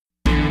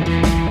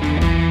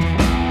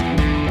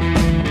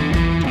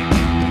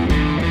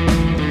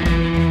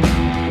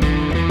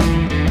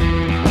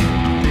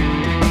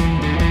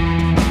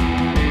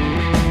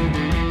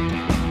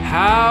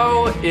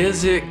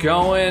is it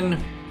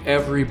going,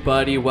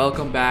 everybody?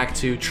 Welcome back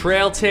to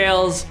Trail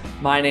Tales.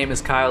 My name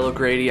is Kyle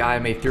O'Grady. I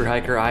am a thru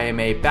hiker. I am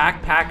a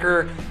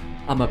backpacker.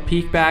 I'm a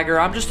peak bagger.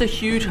 I'm just a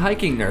huge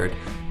hiking nerd.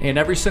 And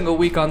every single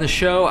week on the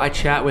show, I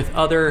chat with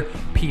other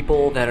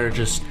people that are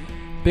just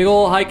big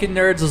old hiking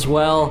nerds as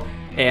well.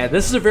 And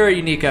this is a very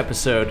unique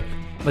episode.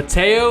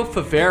 Mateo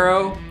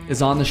Favero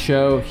is on the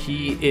show.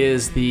 He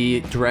is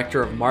the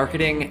director of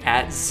marketing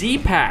at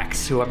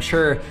Zpacks, who I'm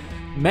sure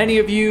many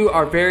of you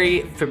are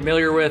very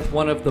familiar with,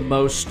 one of the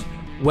most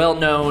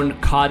well-known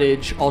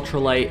cottage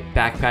ultralight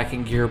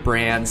backpacking gear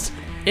brands.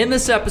 In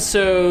this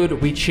episode,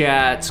 we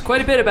chat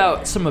quite a bit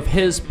about some of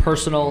his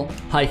personal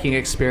hiking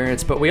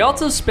experience, but we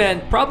also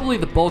spend probably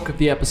the bulk of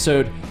the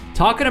episode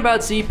talking about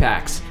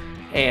Zpacks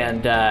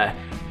and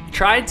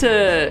trying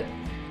to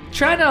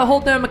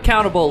hold them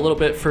accountable a little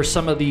bit for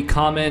some of the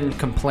common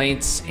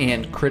complaints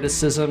and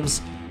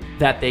criticisms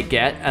that they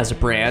get as a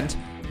brand.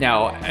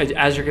 Now,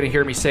 as you're going to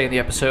hear me say in the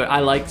episode,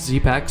 I like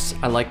Zpacks.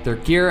 I like their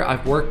gear.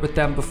 I've worked with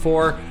them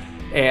before.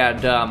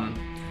 And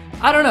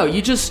I don't know.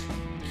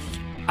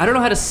 I don't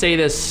know how to say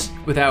this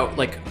without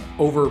like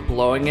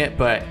overblowing it,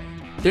 but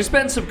there's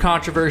been some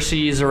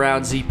controversies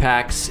around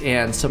Zpacks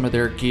and some of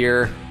their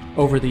gear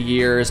over the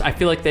years. I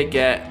feel like they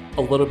get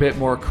a little bit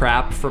more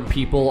crap from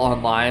people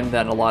online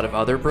than a lot of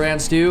other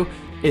brands do.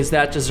 Is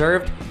that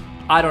deserved?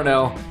 I don't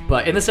know.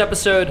 But in this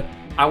episode,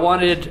 I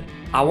wanted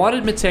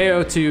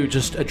Mateo to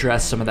just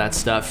address some of that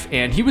stuff,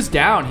 and he was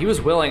down. He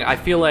was willing. I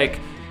feel like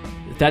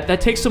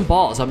that takes some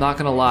balls. I'm not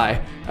gonna lie,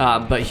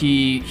 but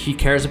he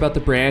cares about the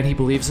brand. He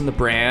believes in the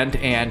brand,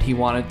 and he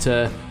wanted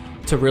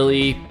to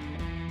really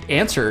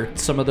answer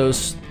some of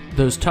those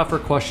tougher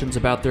questions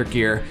about their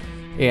gear.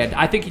 And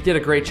I think he did a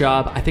great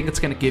job. I think it's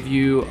gonna give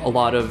you a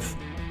lot of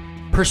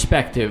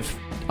perspective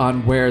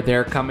on where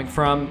they're coming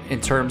from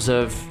in terms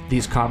of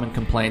these common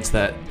complaints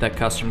that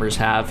customers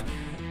have.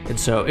 And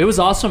so it was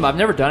awesome. I've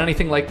never done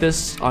anything like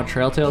this on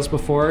Trail Tales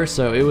before,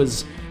 so it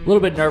was a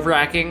little bit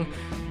nerve-wracking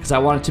because I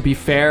wanted to be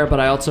fair, but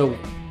I also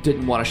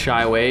didn't want to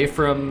shy away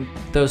from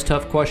those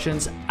tough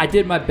questions. I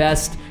did my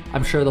best.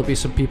 I'm sure there'll be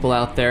some people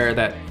out there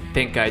that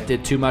think I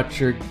did too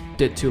much or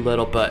did too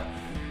little, but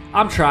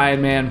I'm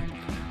trying, man.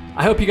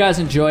 I hope you guys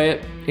enjoy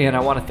it, and I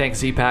want to thank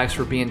Zpacks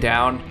for being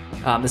down.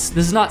 This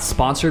is not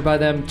sponsored by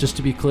them, just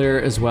to be clear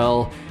as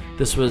well.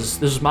 This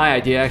was my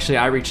idea. Actually,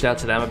 I reached out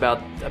to them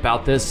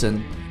about this,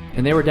 and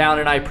they were down,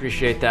 and I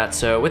appreciate that.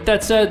 So with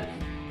that said,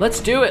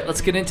 let's do it.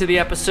 Let's get into the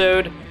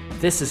episode.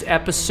 This is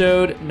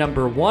episode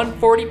number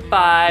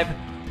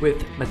 145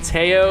 with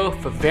Mateo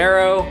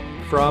Favero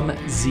from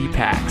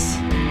Zpacks.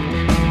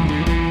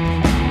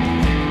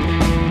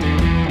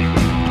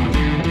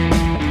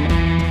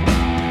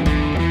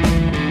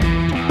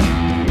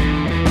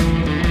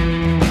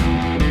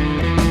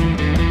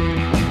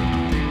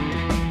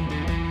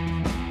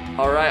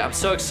 All right, I'm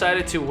so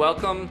excited to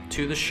welcome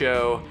to the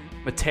show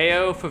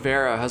Mateo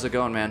Favero. How's it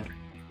going, man?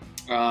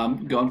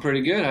 Going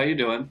pretty good. How you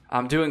doing?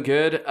 I'm doing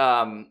good.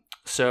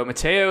 So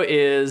Mateo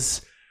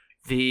is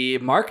the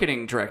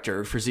marketing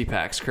director for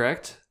Zpacks,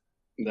 correct?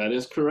 That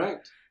is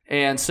correct.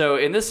 And so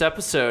in this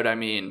episode, I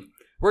mean,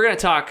 we're gonna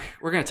talk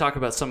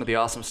about some of the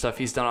awesome stuff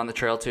he's done on the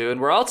trail too,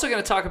 and we're also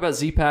gonna talk about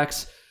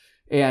Zpacks.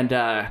 And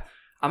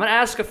I'm gonna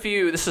ask a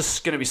few. This is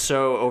gonna be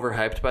so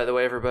overhyped, by the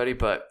way, everybody.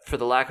 But for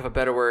the lack of a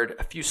better word,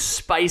 a few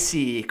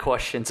spicy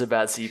questions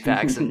about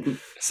Zpacks and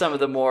some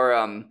of the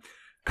more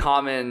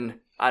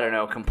common, I don't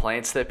know,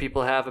 complaints that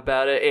people have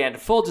about it.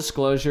 And full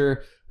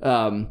disclosure,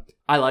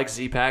 I like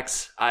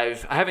Zpacks. I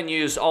haven't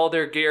used all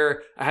their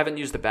gear. I haven't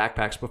used the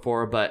backpacks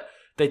before, but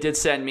they did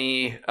send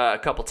me a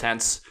couple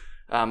tents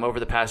over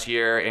the past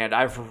year, and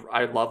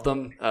I love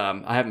them.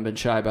 I haven't been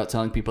shy about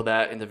telling people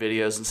that in the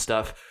videos and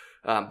stuff,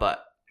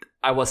 but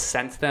I was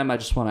sent them. I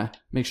just want to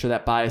make sure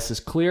that bias is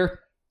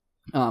clear.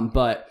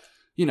 But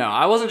you know,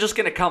 I wasn't just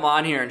gonna come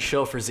on here and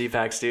shill for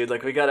Zpacks, dude.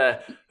 Like we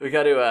gotta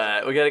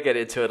get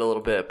into it a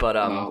little bit. But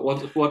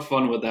what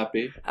fun would that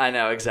be? I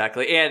know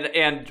exactly.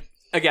 And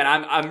again,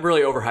 I'm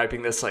really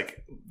overhyping this.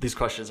 Like these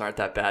questions aren't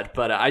that bad,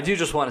 but I do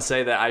just want to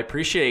say that I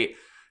appreciate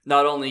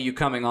not only you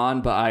coming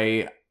on, but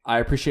I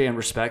appreciate and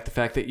respect the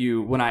fact that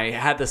when I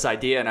had this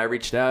idea and I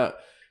reached out,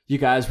 you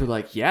guys were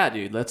like, yeah,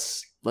 dude,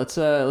 let's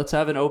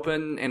have an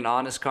open and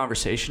honest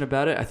conversation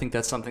about it. I think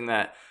that's something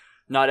that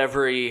not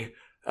every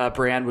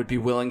brand would be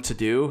willing to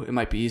do. It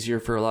might be easier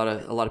for a lot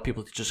of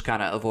people to just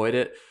kind of avoid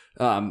it.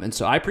 And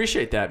so I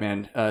appreciate that,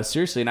 man.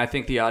 Seriously, and I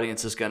think the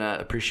audience is gonna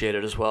appreciate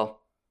it as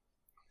well.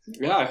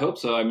 Yeah, I hope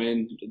so. I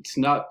mean, it's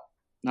not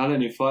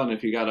any fun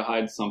if you got to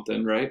hide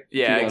something, right?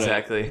 Yeah,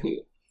 exactly.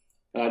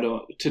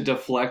 To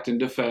deflect and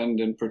defend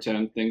and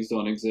pretend things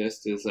don't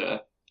exist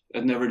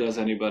it never does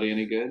anybody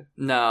any good.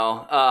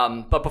 No.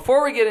 But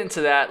before we get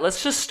into that,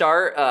 let's just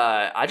start.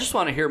 I just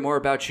want to hear more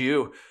about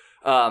you.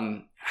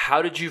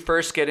 How did you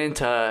first get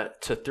into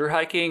thru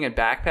hiking and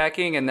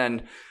backpacking? And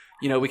then,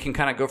 you know, we can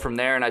kind of go from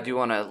there. And I do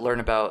want to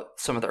learn about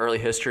some of the early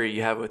history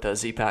you have with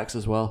Zpacks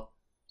as well.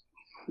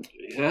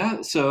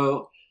 Yeah.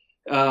 So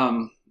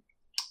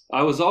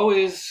I was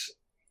always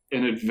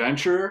an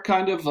adventurer,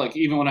 kind of, like,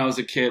 even when I was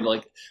a kid.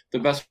 Like, the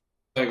best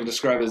I can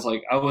describe it as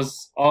like I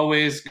was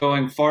always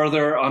going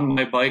farther on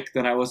my bike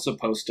than I was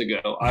supposed to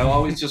go. I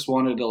always just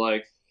wanted to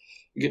like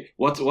get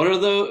what's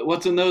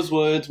in those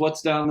woods,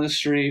 what's down this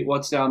street,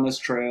 what's down this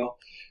trail.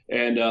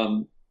 And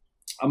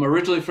I'm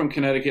originally from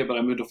Connecticut, but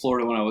I moved to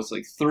Florida when I was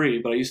like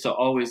 3. But I used to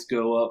always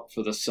go up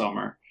for the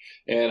summer.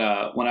 And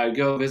when I would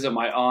go visit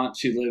my aunt,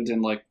 she lived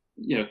in like,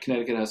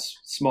 Connecticut has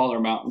smaller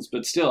mountains,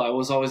 but still I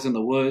was always in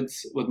the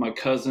woods with my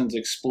cousins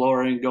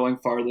exploring, going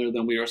farther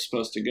than we were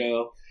supposed to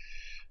go.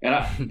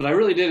 But I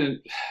really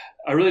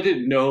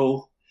didn't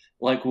know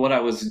like what I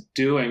was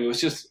doing. It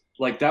was just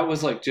like, that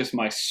was like just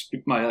my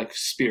like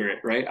spirit,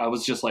 right? I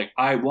was just like,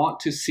 I want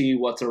to see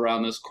what's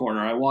around this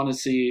corner. I want to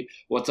see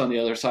what's on the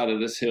other side of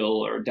this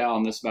hill or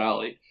down this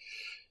valley.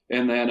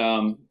 And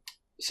then,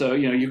 so,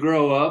 you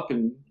grow up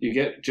and you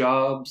get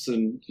jobs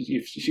and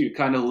you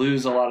kind of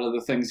lose a lot of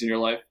the things in your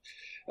life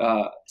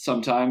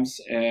sometimes.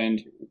 And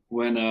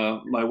when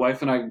my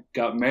wife and I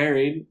got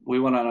married, we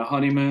went on a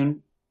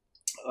honeymoon,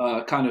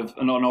 kind of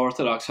an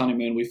unorthodox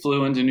honeymoon. We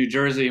flew into New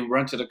Jersey,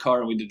 rented a car,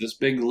 and we did this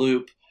big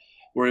loop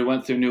where we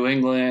went through New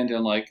England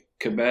and like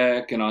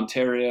Quebec and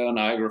Ontario,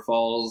 Niagara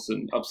Falls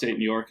and upstate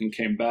New York and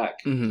came back.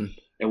 Mm-hmm.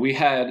 And we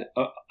had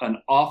an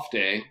off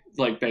day,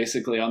 like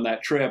basically on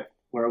that trip,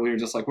 where we were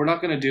just like, we're not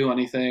going to do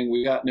anything.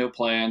 We got no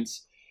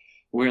plans.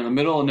 We're in the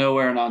middle of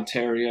nowhere in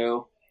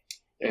Ontario.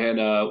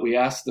 And we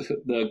asked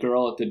the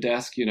girl at the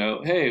desk,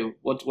 hey,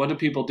 what do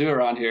people do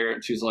around here?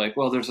 And she's like,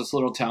 well, there's this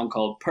little town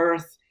called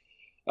Perth.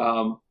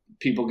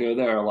 People go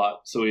there a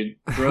lot. So we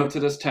drove to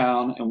this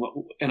town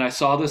and I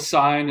saw this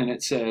sign and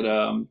it said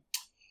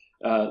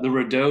the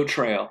Rideau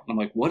Trail. And I'm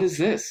like, what is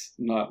this?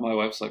 And my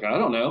wife's like, I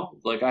don't know.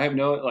 Like, I have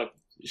no, like,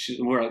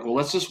 we're like, well,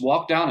 let's just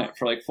walk down it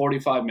for like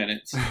 45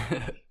 minutes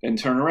and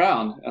turn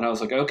around. And I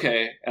was like,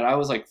 okay. And I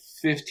was like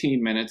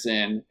 15 minutes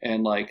in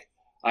and like,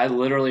 I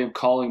literally am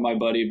calling my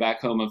buddy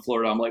back home in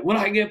Florida. I'm like, when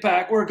I get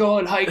back, we're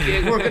going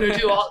hiking. We're going to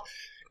do all.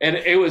 And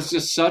it was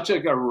just such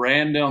like a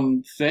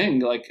random thing.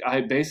 Like I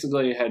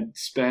basically had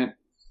spent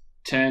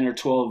 10 or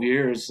 12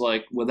 years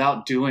like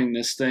without doing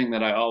this thing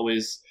that I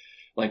always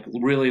like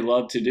really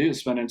loved to do,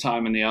 spending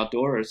time in the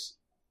outdoors.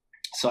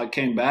 So I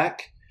came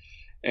back.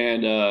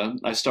 And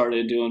I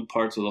started doing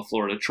parts of the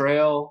Florida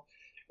Trail,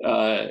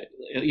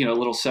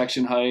 little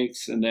section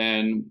hikes. And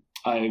then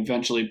I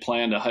eventually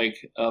planned to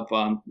hike up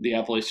on the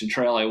Appalachian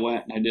Trail. I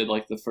went and I did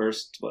like the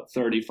first,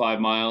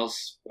 35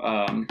 miles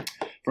from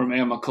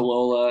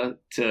Amicalola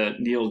to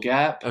Neal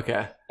Gap.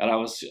 Okay. And I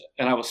was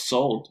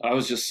sold. I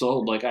was just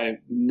sold. Like I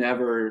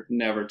never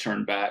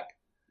turned back.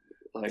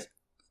 Like.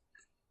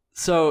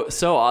 So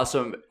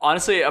awesome.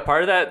 Honestly, a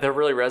part of that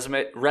really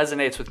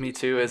resonates with me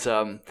too is,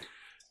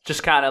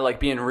 just kind of like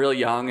being real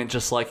young and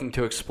just liking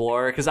to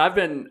explore. Cause I've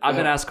been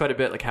asked quite a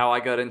bit, like how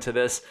I got into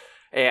this,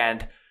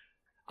 and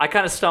I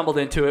kind of stumbled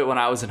into it when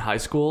I was in high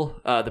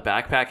school, the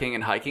backpacking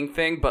and hiking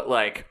thing. But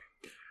like,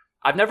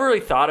 I've never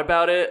really thought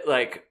about it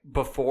like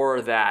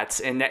before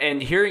that.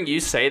 And hearing you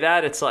say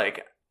that, it's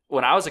like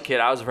when I was a kid,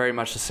 I was very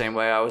much the same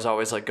way. I was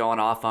always like going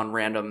off on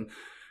random,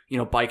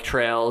 bike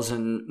trails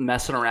and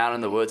messing around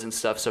in the woods and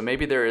stuff. So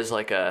maybe there is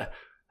like a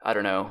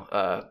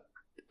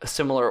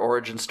similar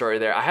origin story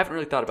there. I haven't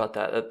really thought about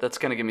that. That's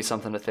going to give me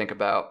something to think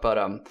about. But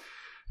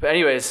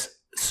anyways,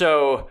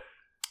 so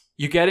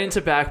you get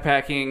into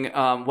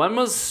backpacking. When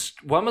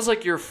was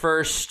like your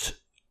first,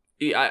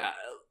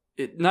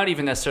 not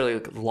even necessarily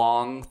like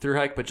long through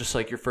hike, but just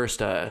like your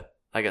first, I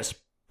guess,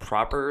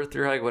 proper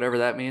through hike, whatever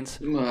that means?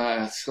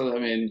 So, I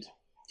mean,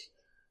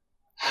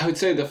 I would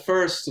say the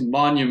first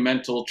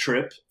monumental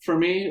trip for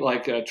me,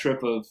 like a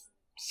trip of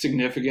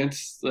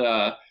significance,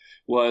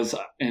 was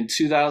in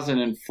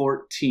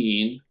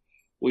 2014.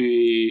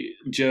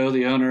 Joe,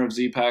 the owner of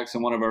Zpacks,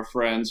 and one of our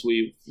friends,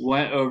 we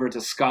went over to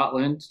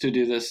Scotland to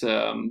do this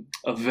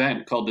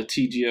event called the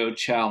TGO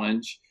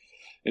Challenge.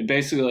 And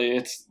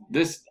basically,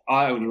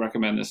 I would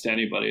recommend this to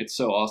anybody. It's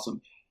so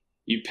awesome.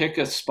 You pick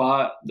a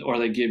spot, or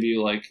they give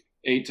you like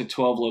 8 to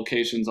 12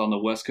 locations on the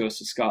west coast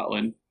of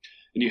Scotland,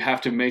 and you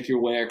have to make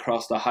your way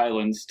across the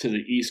Highlands to the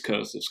east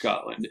coast of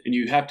Scotland, and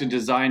you have to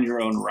design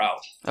your own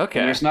route.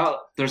 Okay. And there's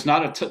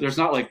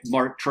not like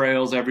marked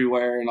trails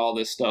everywhere and all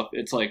this stuff.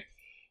 It's like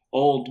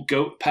old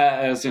goat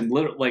paths and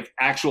like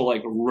actual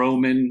like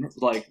Roman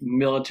like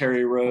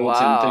military roads.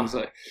 Wow. And things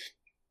like.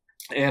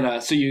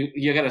 And so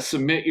you got to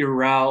submit your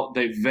route.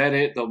 They vet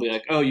it. They'll be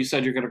like, oh, you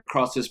said you're going to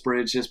cross this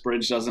bridge. This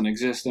bridge doesn't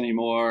exist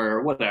anymore,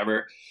 or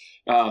whatever.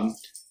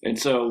 And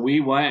so we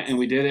went and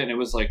we did it, and it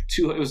was like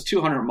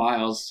 200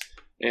 miles.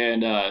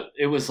 And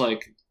it was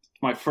like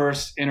my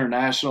first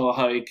international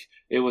hike.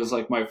 It was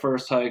like my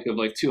first hike of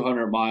like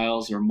 200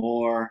 miles or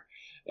more.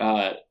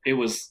 It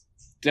was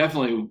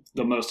definitely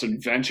the most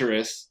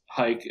adventurous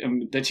hike. I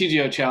mean, the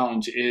TGO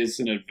Challenge is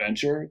an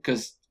adventure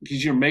because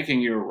you're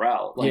making your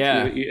route. Like,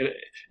 yeah.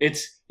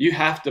 You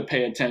have to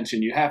pay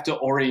attention. You have to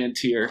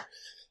orienteer.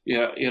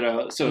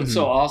 So it's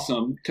so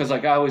awesome because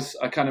like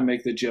I kind of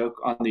make the joke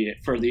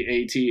for the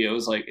AT. It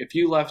was like if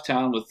you left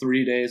town with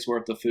 3 days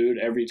worth of food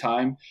every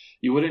time,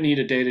 you wouldn't need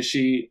a data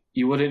sheet,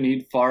 you wouldn't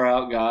need far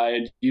out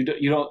guide. You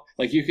don't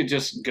like you could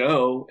just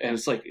go, and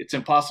it's like it's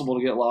impossible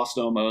to get lost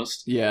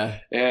almost. Yeah,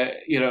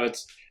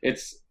 it's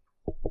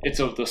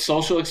the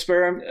social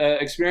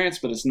experience,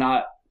 but it's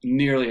not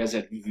nearly as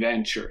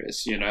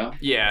adventurous.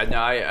 Yeah, no,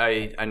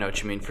 I know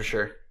what you mean for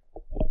sure.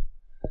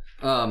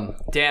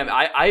 Damn,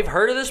 I've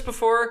heard of this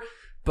before,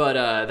 but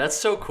that's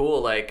so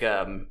cool. Like,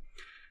 I don't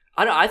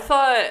know,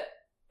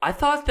 I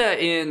thought that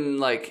in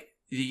like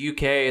the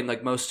UK and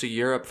like most of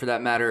Europe, for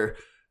that matter,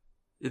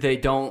 they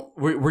don't.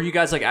 Were you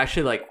guys like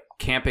actually like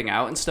camping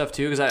out and stuff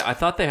too? Because I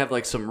thought they have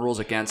like some rules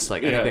against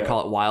like I think they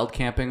call it wild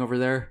camping over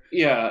there.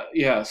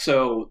 Yeah.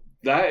 So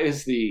that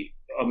is the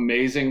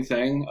amazing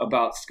thing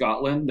about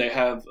Scotland. They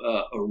have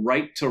a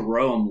right to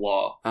roam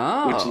law,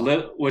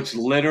 which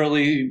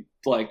literally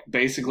like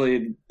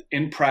basically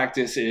in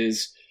practice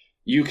is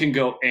you can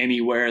go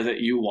anywhere that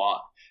you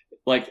want.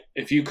 Like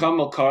if you come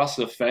across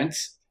the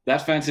fence,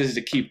 that fence is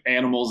to keep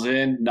animals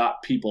in,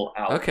 not people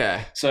out.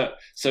 Okay. So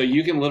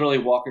you can literally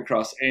walk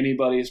across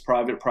anybody's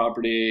private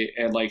property,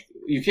 and like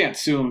you can't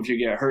sue them if you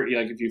get hurt,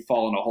 like if you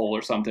fall in a hole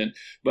or something.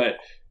 But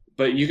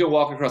you can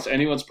walk across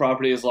anyone's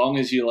property as long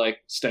as you like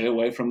stay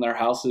away from their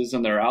houses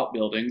and their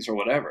outbuildings or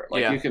whatever.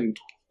 Like you can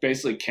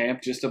basically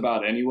camp just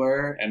about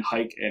anywhere and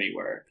hike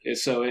anywhere.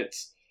 So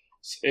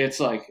it's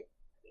like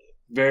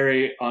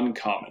very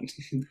uncommon.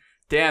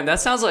 Damn, that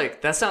sounds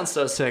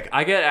so sick.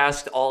 I get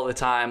asked all the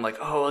time, like,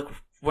 oh, like,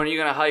 when are you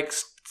gonna hike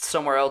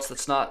somewhere else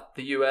that's not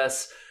the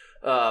U.S.?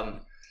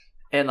 And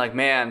like,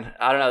 man,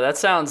 I don't know. That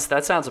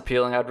sounds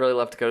appealing. I'd really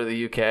love to go to the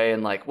U.K.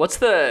 And like, what's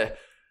the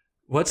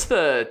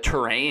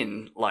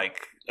terrain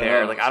like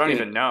there? Like, I don't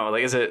even know.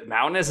 Like, is it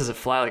mountainous? Is it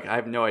flat? Like, I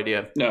have no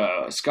idea.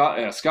 No,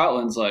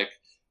 Scotland's like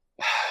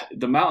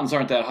the mountains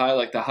aren't that high.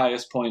 Like the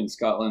highest point in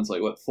Scotland's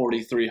like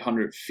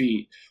 4,300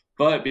 feet,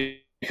 but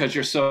because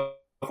you're so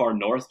far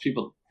north,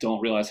 people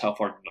don't realize how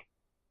far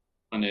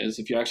north is.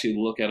 If you actually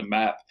look at a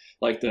map,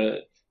 like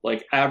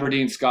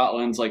Aberdeen,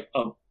 Scotland's like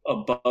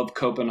above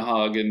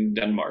Copenhagen,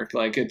 Denmark.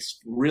 Like it's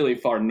really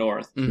far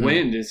north. Mm-hmm.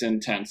 Wind is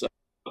intense up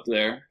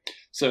there.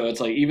 So it's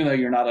like even though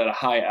you're not at a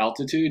high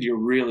altitude, you're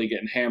really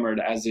getting hammered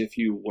as if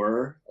you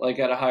were like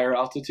at a higher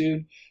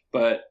altitude.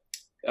 But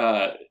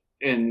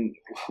and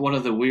one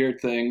of the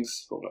weird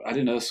things, I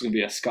didn't know this was going to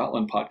be a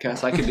Scotland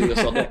podcast. I could do this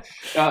all day.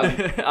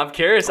 I'm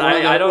curious.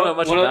 I don't know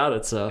much about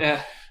it. So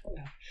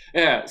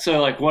yeah.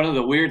 So like one of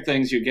the weird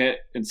things you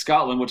get in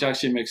Scotland, which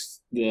actually makes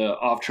the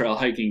off-trail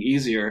hiking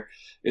easier,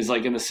 is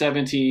like in the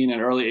 17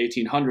 and early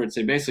 1800s,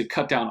 they basically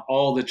cut down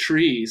all the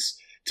trees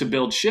to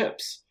build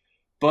ships.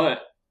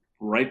 But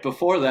right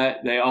before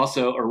that, they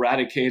also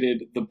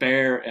eradicated the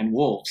bear and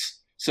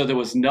wolves. So there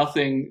was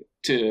nothing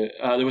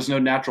there was no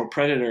natural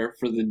predator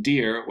for the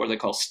deer, what they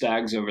call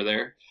stags over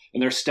there.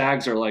 And their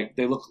stags are like,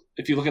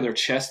 if you look at their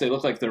chest, they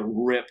look like they're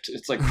ripped.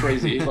 It's like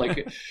crazy.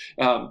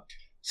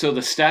 So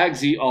the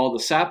stags eat all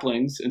the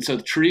saplings, and so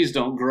the trees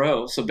don't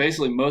grow. So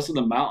basically most of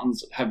the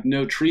mountains have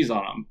no trees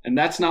on them. And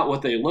that's not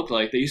what they look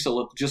like. They used to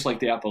look just like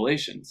the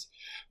Appalachians,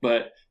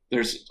 but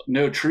there's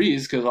no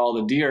trees because all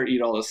the deer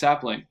eat all the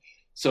sapling.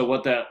 So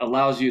what that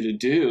allows you to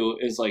do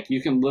is like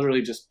you can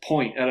literally just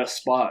point at a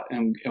spot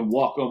and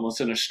walk almost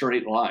in a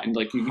straight line.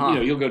 Like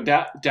you'll go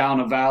down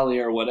a valley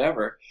or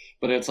whatever,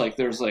 but it's like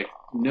there's like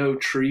no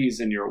trees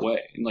in your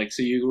way, and like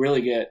so you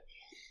really get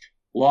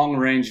long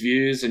range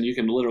views, and you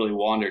can literally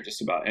wander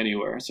just about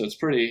anywhere. So it's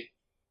pretty.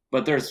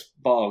 But there's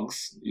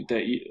bogs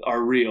that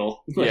are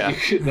real. Yeah.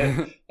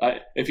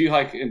 If you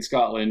hike in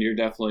Scotland, you're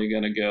definitely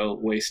going to go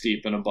waist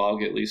deep in a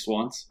bog at least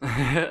once.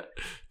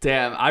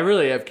 Damn, I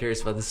really am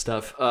curious about this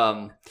stuff.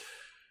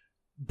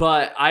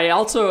 But I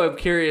also am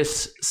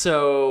curious.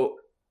 So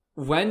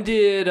when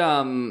did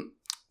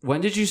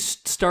you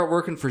start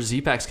working for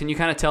Zpacks? Can you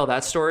kind of tell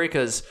that story?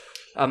 Because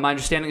my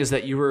understanding is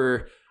that you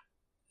were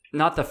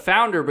not the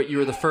founder, but you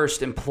were the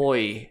first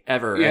employee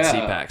ever at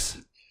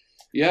Zpacks.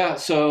 Yeah,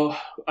 so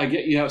I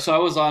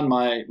was on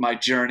my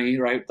journey,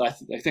 right?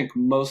 I think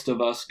most of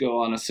us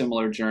go on a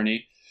similar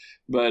journey,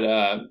 but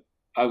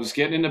I was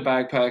getting into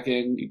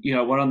backpacking.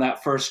 Went on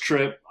that first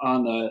trip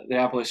on the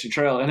Appalachian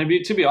Trail,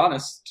 and to be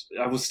honest,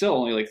 I was still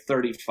only like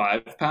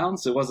 35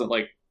 pounds. It wasn't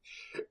like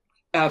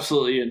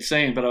absolutely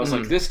insane, but I was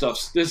like, this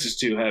is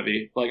too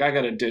heavy. Like I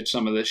got to ditch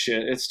some of this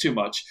shit. It's too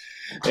much.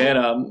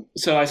 And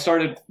so I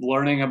started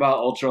learning about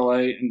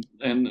ultralight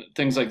and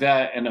things like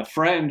that. And a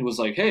friend was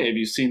like, hey, have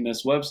you seen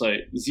this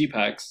website,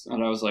 Zpacks?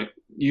 And I was like,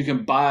 you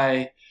can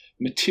buy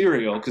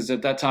material, because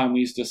at that time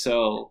we used to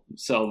sell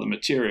the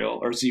material,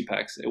 or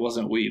Zpacks. It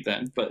wasn't we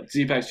then, but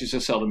Zpacks used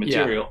to sell the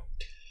material.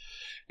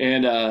 Yeah.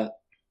 And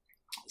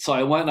so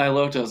I went and I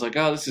looked. I was like,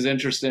 oh, this is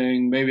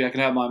interesting. Maybe I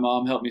can have my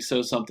mom help me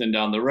sew something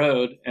down the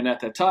road. And at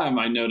that time,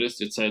 I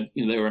noticed it said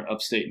they were in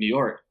upstate New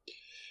York.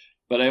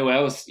 But anyway, I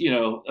was,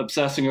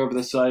 obsessing over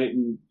the site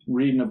and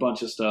reading a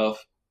bunch of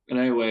stuff. And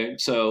anyway,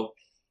 so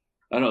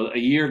I don't know, a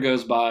year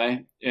goes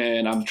by,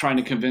 and I'm trying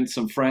to convince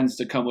some friends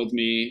to come with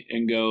me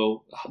and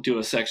go do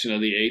a section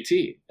of the AT.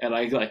 And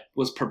I like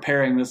was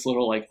preparing this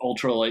little like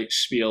ultralight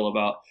spiel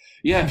about,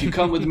 yeah, if you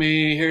come with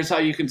me, here's how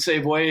you can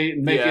save weight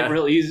and make it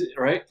real easy,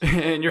 right?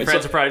 And your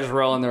friends are probably just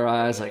rolling their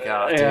eyes like,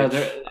 oh,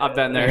 dude, I've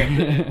been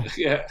there.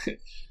 Yeah.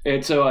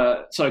 And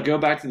so I go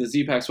back to the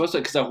Zpacks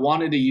website because I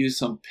wanted to use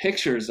some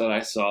pictures that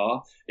I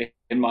saw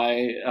in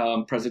my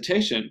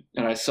presentation.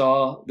 And I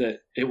saw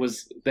that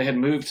they had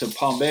moved to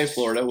Palm Bay,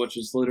 Florida, which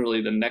was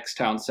literally the next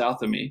town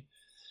south of me.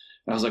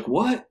 And I was like,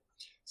 what?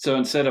 So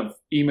instead of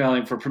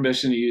emailing for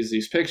permission to use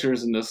these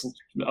pictures in this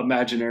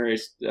imaginary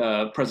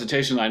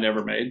presentation I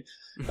never made,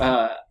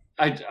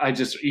 I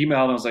just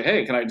emailed and I was like,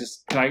 hey, can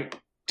I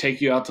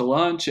take you out to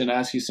lunch and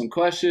ask you some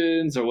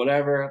questions or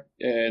whatever?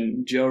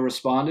 And Joe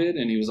responded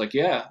and he was like,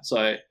 yeah. So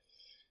I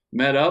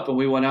met up and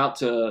we went out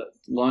to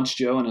lunch,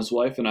 Joe and his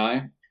wife and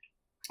I,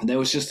 and there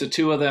was just the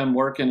two of them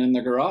working in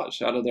the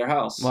garage out of their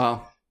house.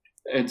 Wow.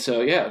 And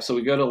so, so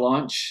we go to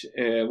lunch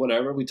and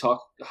whatever, we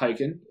talk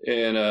hiking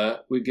and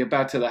we get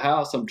back to the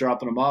house. I'm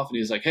dropping him off and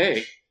he's like,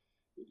 hey,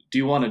 do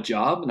you want a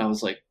job? And I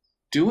was like,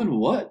 doing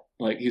what?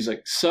 Like, he's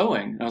like,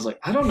 sewing. And I was like,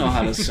 I don't know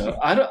how to sew.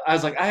 I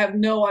was like, I have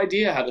no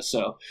idea how to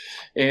sew.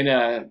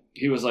 And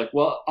he was like,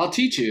 well, I'll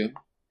teach you.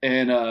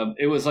 And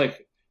it was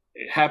like,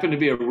 it happened to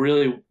be a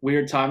really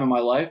weird time in my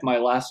life. My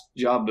last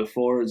job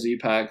before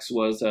Zpacks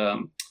was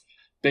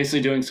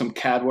basically doing some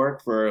CAD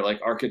work for like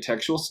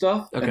architectural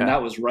stuff. Okay. And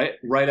that was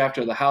right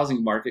after the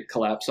housing market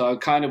collapsed. So I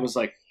kind of was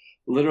like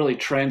literally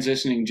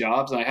transitioning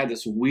jobs and I had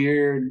this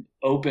weird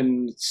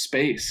open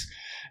space.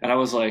 And I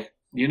was like,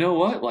 you know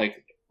what?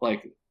 Like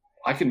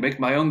I can make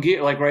my own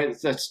gear. Like, right.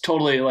 That's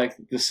totally like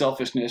the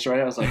selfishness,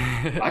 right? I was like,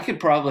 I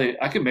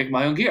could make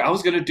my own gear. I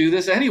was going to do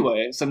this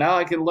anyway. So now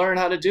I can learn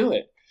how to do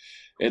it.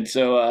 And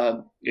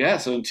so,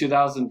 so in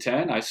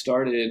 2010, I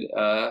started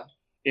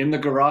in the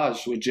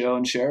garage with Joe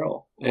and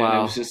Cheryl. And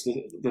It was just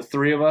the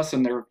three of us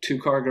in their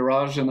 2-car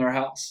garage in their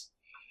house.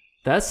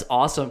 That's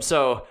awesome.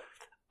 So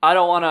I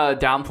don't want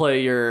to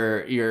downplay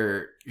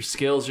your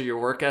skills or your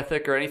work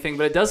ethic or anything,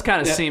 but it does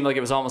kind of seem like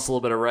it was almost a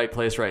little bit of right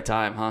place, right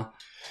time, huh?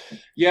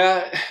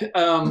 Yeah,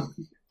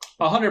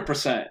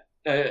 100%.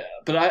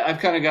 But I've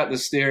kind of got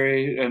this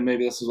theory, and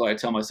maybe this is why I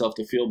tell myself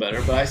to feel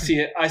better, but I see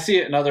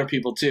it in other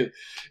people too.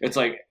 It's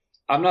like,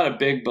 I'm not a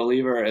big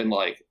believer in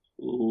like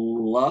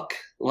luck.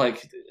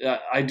 Like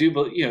I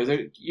do,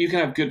 you can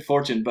have good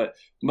fortune, but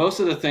most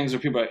of the things where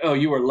people are like, oh,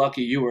 you were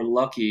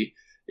lucky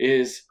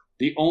is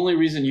the only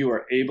reason you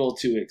are able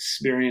to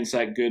experience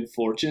that good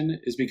fortune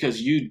is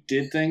because you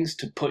did things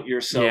to put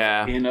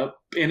yourself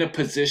in a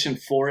position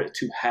for it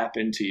to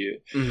happen to you.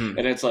 Mm-hmm.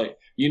 And it's like,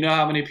 you know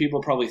how many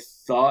people probably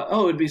thought,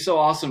 oh, it'd be so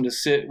awesome to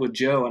sit with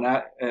Joe and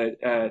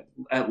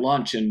at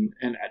lunch and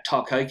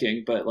talk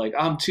hiking, but like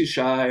I'm too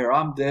shy or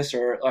I'm this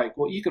or like,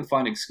 well, you can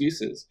find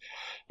excuses,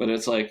 but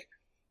it's like,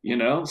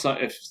 so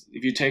if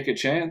you take a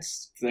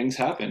chance, things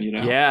happen,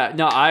 Yeah,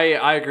 no,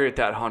 I agree with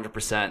that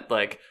 100%.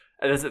 Like,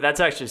 that's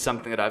actually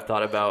something that I've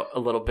thought about a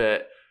little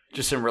bit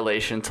just in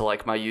relation to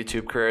like my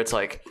YouTube career. It's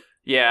like,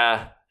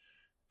 yeah,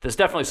 there's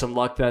definitely some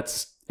luck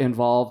that's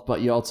involved,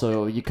 but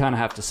you kind of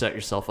have to set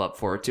yourself up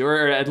for it too,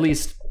 or at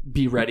least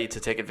be ready to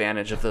take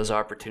advantage of those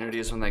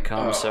opportunities when they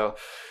come. So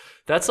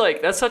that's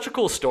such a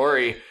cool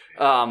story.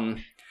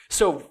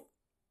 So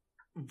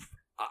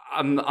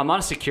I'm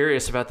honestly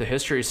curious about the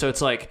history. So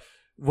it's like,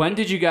 when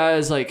did you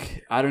guys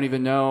like, I don't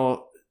even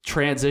know,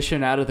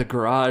 transition out of the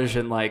garage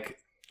and like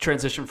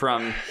transition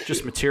from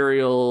just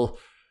material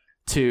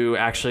to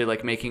actually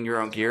like making your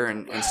own gear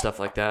and stuff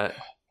like that?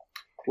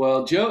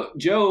 Well,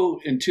 Joe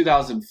in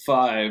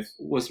 2005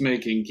 was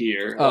making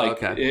gear. Oh,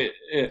 okay.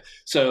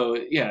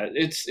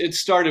 It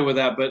started with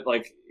that, but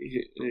like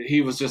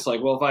he was just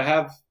like, well,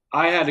 if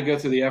I had to go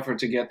through the effort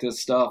to get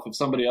this stuff. If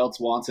somebody else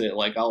wants it,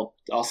 like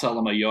I'll sell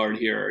them a yard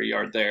here or a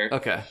yard there.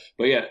 Okay.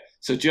 But yeah,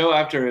 so Joe,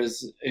 after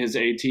his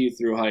AT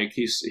through hike,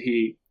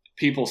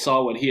 people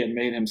saw what he had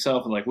made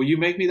himself and like, will you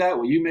make me that?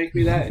 Will you make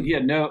me that? And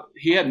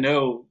he had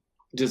no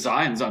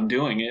designs on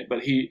doing it,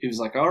 but he was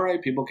like, all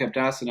right. People kept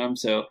asking him,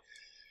 so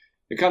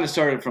it kind of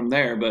started from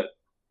there.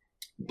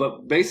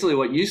 But basically,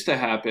 what used to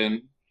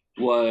happen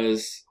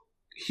was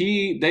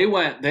they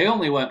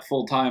only went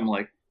full time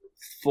like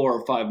 4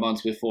 or 5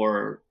 months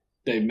before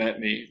they met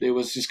me. It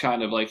was just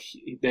kind of like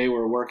they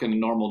were working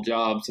normal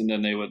jobs and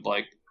then they would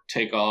like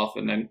take off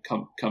and then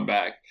come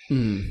back.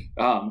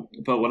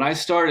 But when I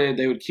started,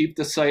 they would keep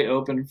the site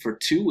open for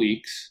 2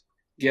 weeks,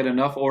 get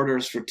enough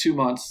orders for 2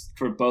 months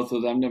for both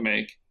of them to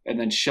make, and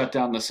then shut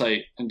down the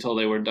site until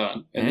they were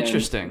done. And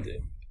Interesting.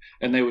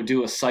 And they would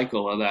do a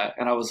cycle of that.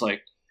 And I was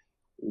like,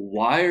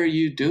 why are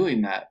you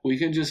doing that? We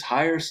can just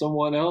hire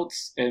someone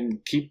else and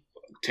keep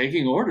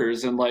taking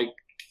orders and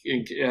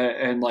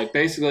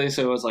basically,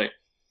 so it was like,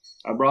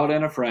 I brought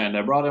in a friend.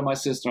 I brought in my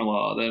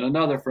sister-in-law, then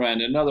another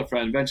friend.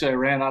 Eventually, I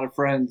ran out of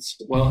friends.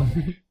 Well,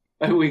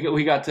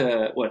 we got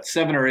to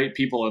 7 or 8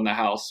 people in the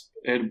house,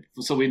 and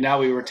so we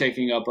were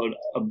taking up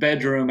a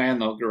bedroom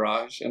and the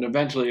garage. And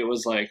eventually, it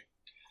was like,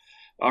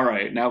 all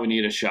right, now we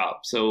need a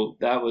shop. So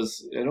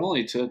it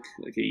only took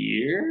like a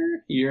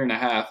year and a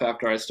half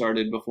after I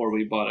started before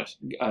we got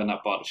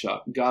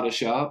a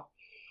shop.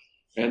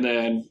 And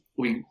then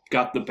we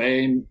got the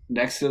bay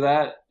next to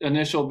that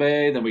initial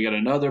bay. Then we got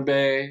another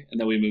bay. And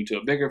then we moved to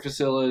a bigger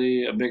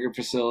facility, and a bigger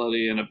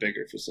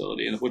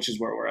facility, which is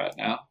where we're at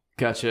now.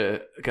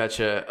 Gotcha.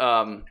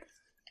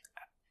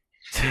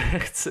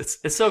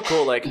 It's so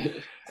cool. Like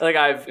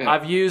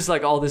I've used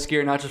like all this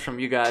gear, not just from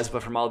you guys,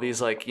 but from all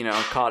these like,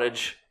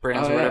 cottage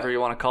brands or whatever you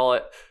want to call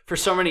it for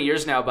so many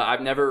years now, but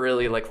I've never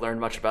really like learned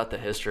much about the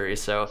history.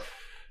 So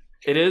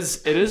it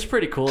is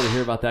pretty cool to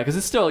hear about that. Cause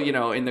it's still,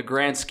 in the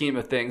grand scheme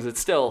of things, it's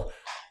still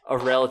a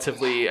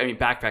relatively,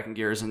 backpacking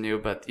gear isn't new,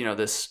 but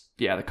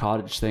the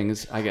cottage thing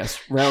is, I guess,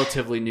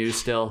 relatively new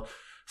still.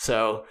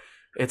 So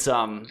it's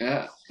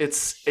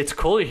it's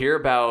cool to hear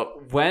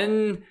about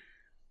when,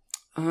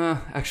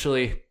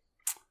 actually,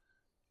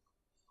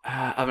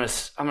 I'm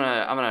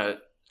gonna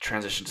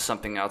transition to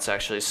something else.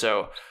 Actually,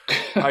 so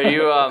are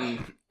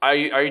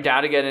you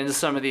down to get into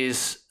some of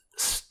these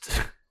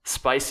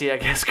spicy, I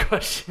guess,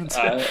 questions?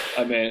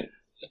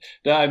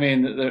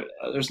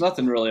 There's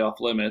nothing really off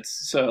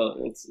limits. So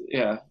it's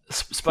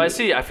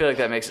spicy. I feel like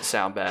that makes it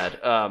sound bad.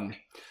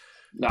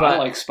 But I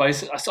like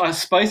spicy.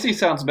 Spicy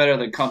sounds better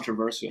than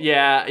controversial.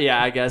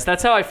 Yeah, I guess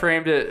that's how I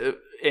framed it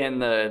in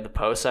the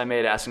post I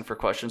made asking for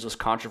questions was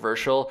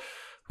controversial,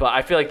 but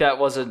I feel like that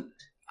wasn't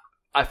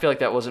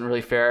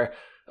really fair.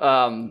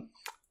 But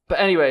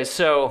anyway,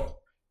 so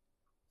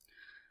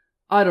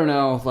I don't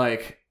know,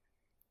 like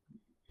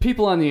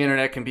people on the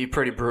internet can be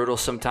pretty brutal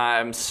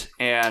sometimes,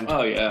 and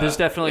there's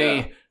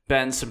definitely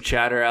been some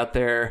chatter out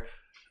there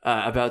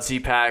about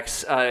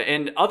Zpacks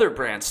and other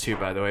brands too,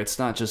 by the way. It's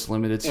not just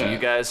limited to you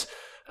guys.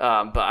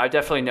 But I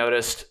definitely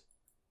noticed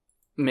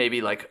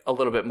maybe like a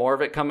little bit more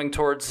of it coming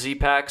towards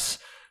Zpacks.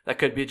 That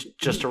could be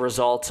just a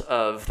result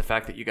of the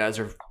fact that you guys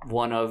are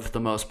one of the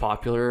most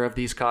popular of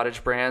these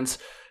cottage brands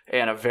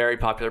and a very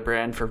popular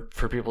brand for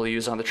people to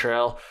use on the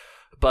trail.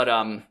 But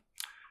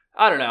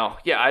I don't know.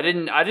 Yeah, I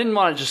didn't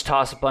want to just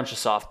toss a bunch of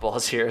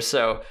softballs here.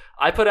 So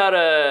I put out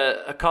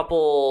a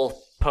couple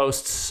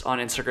posts on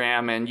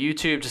Instagram and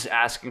YouTube just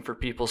asking for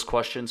people's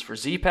questions for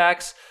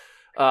Zpacks.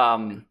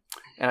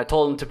 And I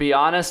told them to be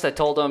honest. I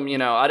told them,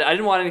 I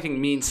didn't want anything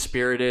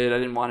mean-spirited. I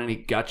didn't want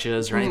any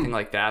gotchas or anything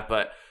like that.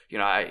 But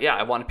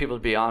I wanted people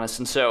to be honest.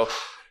 And so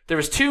there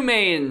was two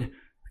main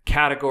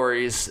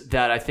categories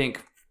that I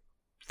think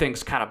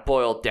things kind of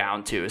boiled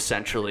down to,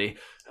 essentially.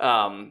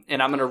 And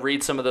I'm going to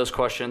read some of those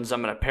questions.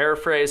 I'm going to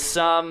paraphrase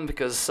some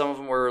because some of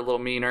them were a little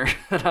meaner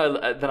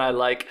than I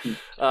like.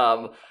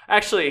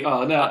 Actually,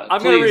 I'm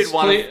going to read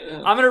one.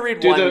 I'm going to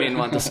read one mean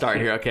one to start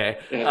here. Okay.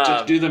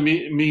 Just do the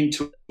mean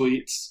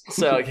tweets.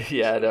 So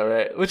yeah, no,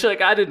 right. Which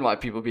I didn't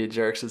want people being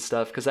jerks and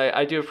stuff because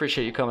I do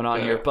appreciate you coming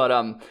on here, but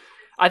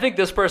I think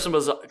this person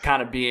was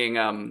kind of being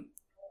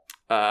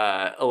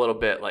a little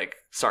bit like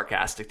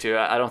sarcastic too.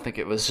 I don't think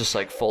it was just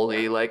like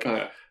fully like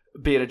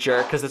being a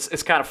jerk because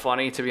it's kind of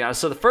funny, to be honest.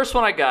 So the first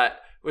one I got,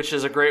 which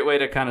is a great way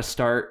to kind of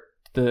start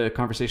the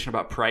conversation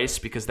about price,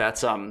 because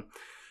that's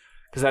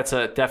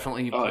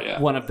definitely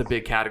one of the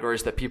big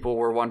categories that people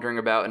were wondering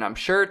about, and I'm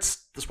sure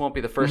this won't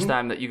be the first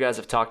time that you guys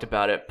have talked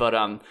about it. But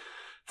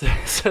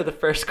so the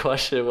first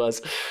question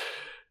was,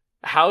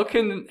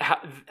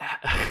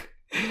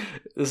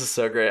 this is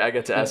so great. I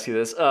get to ask you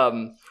this.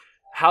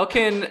 How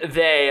can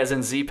they, as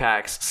in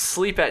Zpacks,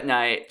 sleep at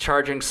night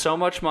charging so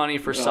much money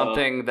for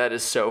something that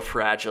is so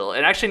fragile?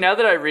 And actually, now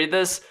that I read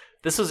this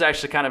was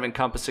actually kind of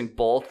encompassing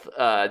both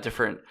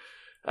different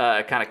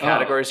kind of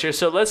categories here.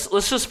 So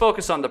let's just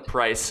focus on the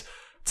price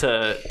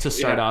to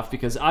start off,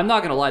 because I'm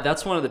not going to lie,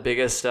 that's one of the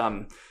biggest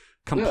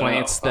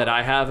complaints that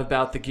I have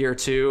about the gear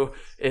too,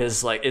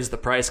 is the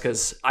price,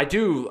 because I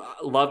do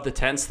love the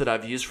tents that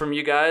I've used from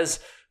you guys,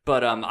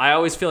 but I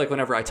always feel like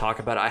whenever I talk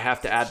about it, I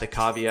have to add the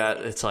caveat.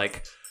 It's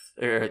like,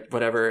 or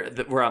whatever,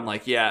 where I'm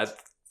like, yeah,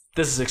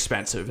 this is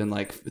expensive, and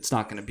like it's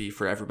not going to be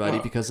for everybody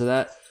because of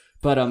that.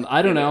 But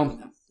I don't know.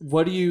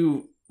 What do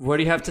you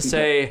have to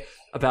say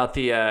about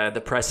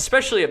the price,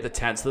 especially of the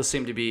tents? Those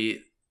seem to be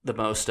the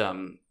most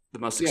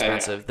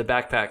expensive. The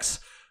backpacks,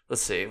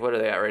 let's see, what are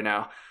they at right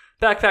now?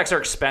 Backpacks are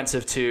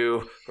expensive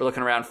too. We're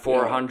looking around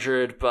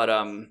 400, but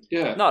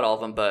not all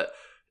of them. But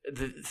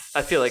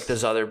I feel like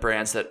there's other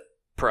brands that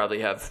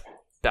probably have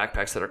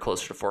backpacks that are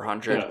closer to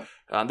 400.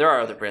 There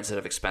are other brands that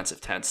have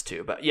expensive tents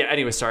too. But yeah,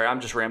 anyway, sorry, I'm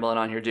just rambling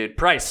on here, dude.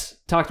 Price.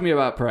 Talk to me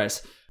about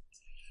price.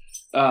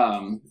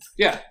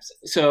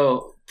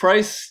 So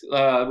price,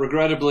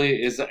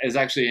 regrettably, is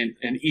actually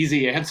an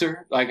easy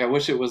answer. Like, I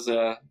wish it was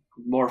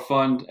more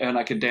fun and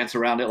I could dance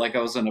around it like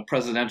I was in a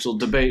presidential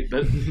debate,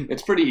 but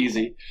it's pretty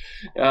easy.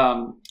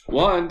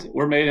 One,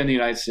 we're made in the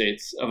United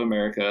States of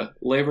America.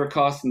 Labor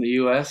costs in the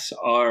U.S.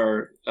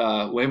 are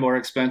way more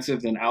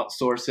expensive than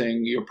outsourcing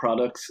your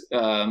products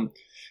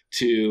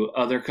to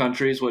other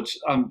countries, which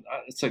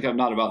it's like, I'm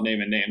not about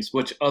naming names,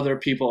 which other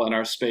people in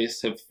our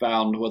space have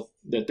found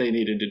that they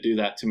needed to do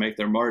that to make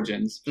their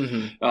margins.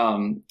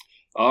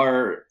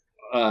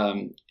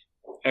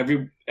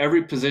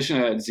 every position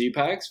at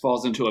Zpacks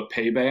falls into a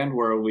pay band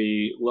where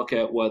we look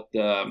at what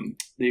the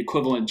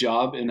equivalent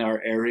job in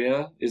our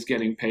area is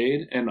getting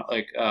paid, and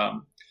like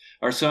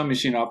our sewing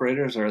machine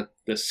operators are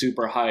the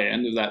super high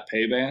end of that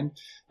pay band.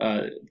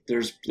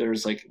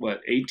 There's like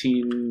what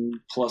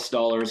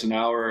 $18+ an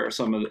hour, or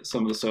some of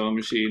the sewing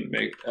machine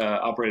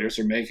operators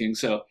are making.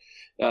 So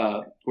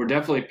we're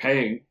definitely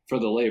paying for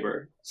the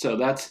labor. So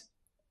that's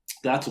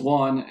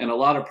one. And a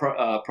lot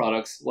of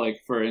products,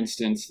 like for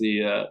instance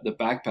the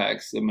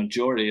backpacks, the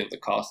majority of the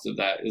cost of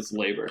that is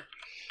labor.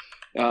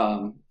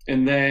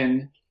 And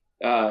then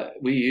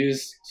we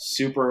use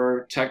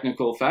super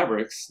technical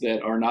fabrics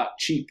that are not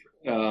cheap.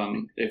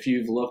 If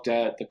you've looked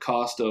at the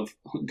cost of,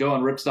 go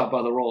on Ripstop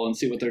by the roll and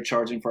see what they're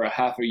charging for a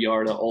half a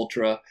yard of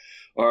Ultra,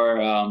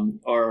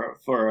 or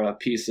for a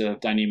piece of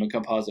Dyneema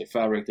composite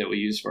fabric that we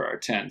use for our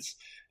tents.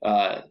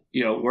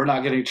 We're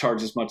not getting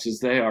charged as much as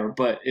they are,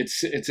 but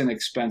it's an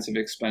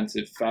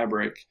expensive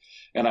fabric.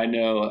 And I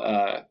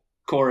know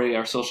Corey,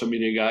 our social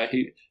media guy,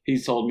 he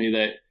told me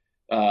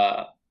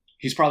that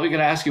he's probably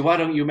going to ask you, why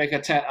don't you make a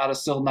tent out of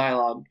silk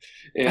nylon?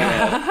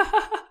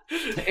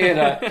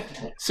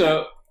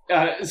 So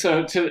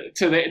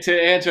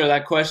to answer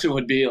that question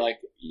would be like,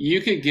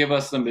 you could give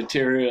us the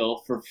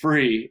material for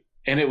free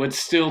and it would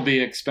still be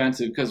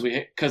expensive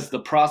because the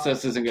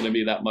process isn't going to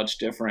be that much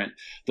different.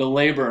 The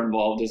labor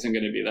involved isn't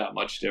going to be that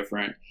much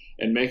different.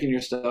 And making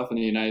your stuff in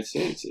the United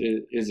States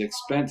is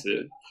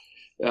expensive.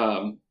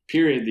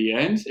 Period. The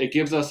end. It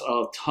gives us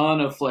a ton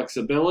of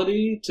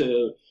flexibility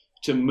to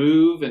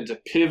move and to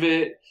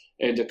pivot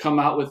and to come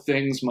out with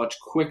things much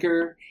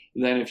quicker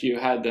than if you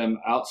had them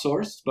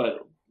outsourced. But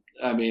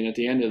I mean, at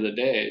the end of the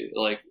day,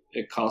 like,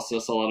 it costs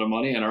us a lot of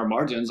money, and our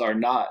margins are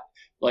not,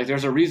 like,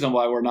 there's a reason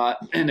why we're not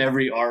in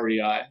every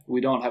REI.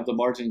 We don't have the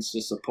margins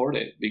to support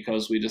it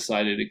because we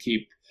decided to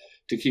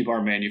keep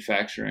our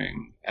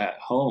manufacturing at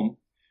home.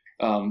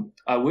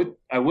 I would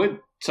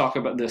talk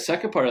about the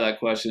second part of that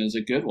question is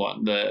a good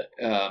one.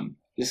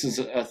 This is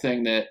a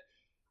thing that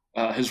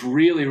has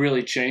really,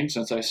 really changed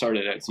since I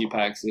started at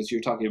Zpacks. Is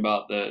you're talking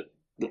about the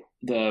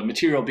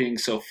material being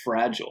so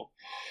fragile,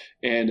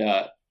 and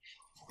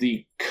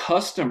the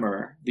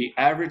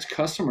average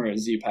customer at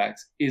Zpacks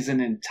is an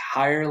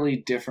entirely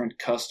different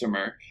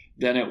customer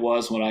than it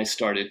was when I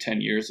started 10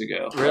 years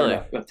ago. Really?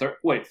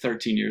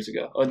 13 years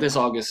ago. Oh, this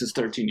August is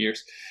 13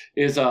 years.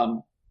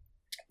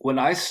 When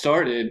I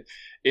started,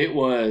 it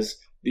was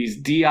these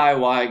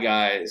DIY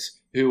guys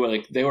who were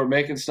like, they were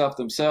making stuff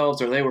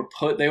themselves, or they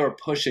were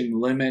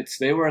pushing limits.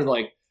 They were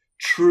like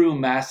true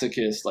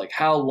masochists. Like,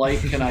 how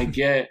light can I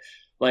get?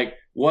 Like,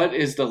 what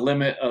is the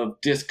limit of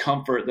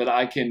discomfort that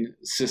I can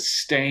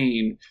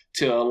sustain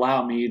to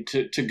allow me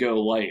to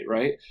go light,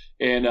 right?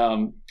 And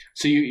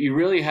so you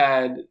really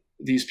had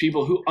these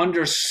people who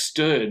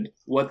understood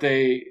what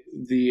the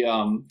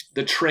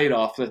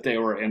trade-off that they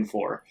were in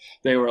for.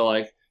 They were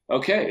like,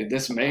 okay,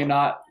 this may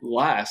not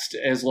last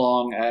as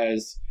long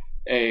as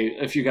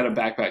if you got a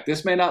backpack.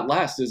 This may not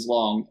last as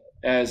long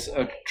as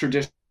a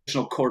traditional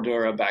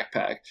Cordura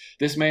backpack.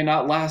 This may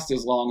not last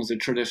as long as a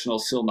traditional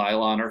silk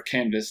nylon or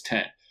canvas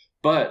tent.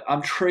 But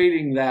I'm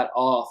trading that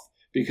off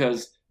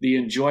because the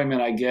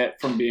enjoyment I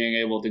get from being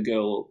able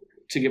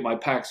to get my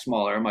pack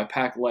smaller and my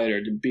pack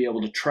lighter, to be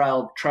able to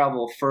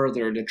travel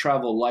further, to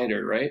travel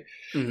lighter, right?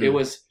 Mm-hmm. It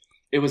was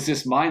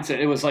this mindset.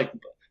 It was like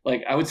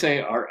I would say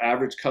our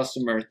average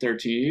customer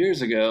 13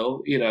 years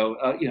ago,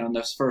 in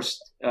those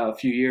first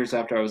few years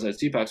after I was at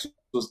Zpacks,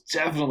 was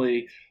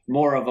definitely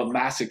more of a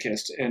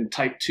masochist and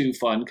type 2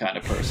 fun kind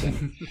of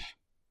person.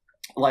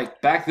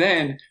 Like, back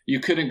then,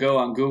 you couldn't go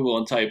on Google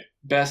and type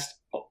best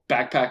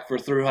backpack for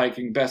through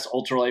hiking, best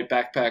ultralight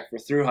backpack for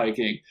through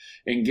hiking,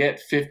 and get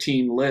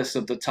 15 lists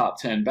of the top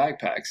 10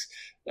 backpacks.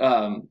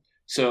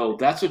 So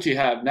that's what you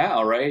have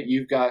now, right?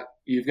 You've got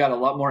a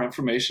lot more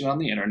information on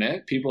the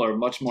internet. People are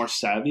much more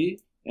savvy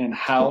in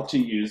how to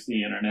use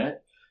the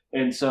internet.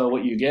 And so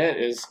what you get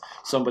is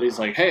somebody's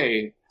like,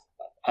 hey,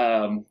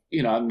 I'm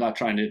not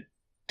trying to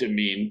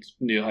demean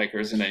new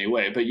hikers in any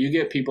way, but you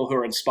get people who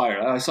are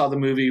inspired. I saw the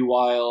movie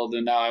Wild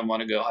and now I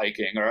want to go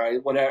hiking,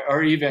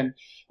 or even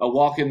a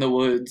walk in the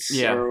woods.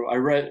 Yeah. Or I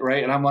read,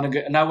 right, and I want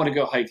to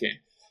go hiking.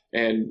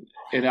 And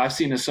I've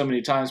seen this so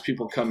many times.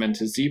 People come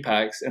into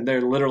Zpacks and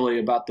they're literally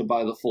about to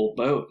buy the full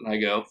boat, and I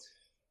go,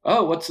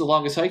 oh, what's the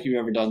longest hike you've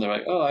ever done? They're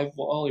like, oh, I've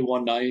only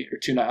one night or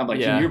 2 nights. I'm like,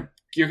 yeah.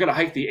 You're gonna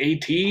hike the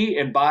AT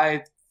and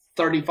buy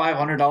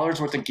 $3,500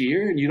 worth of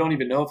gear, and you don't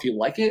even know if you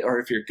like it or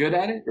if you're good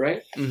at it,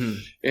 right?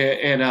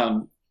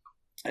 Mm-hmm.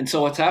 And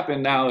so what's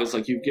happened now is,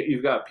 like,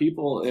 you've got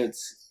people.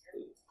 It's,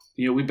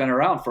 we've been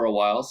around for a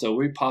while, so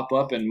we pop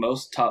up in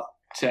most top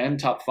 10,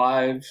 top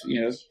 5,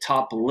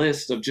 top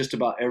list of just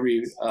about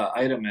every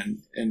item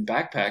in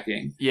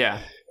backpacking.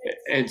 Yeah.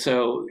 And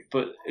so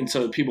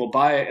people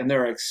buy it and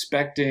they're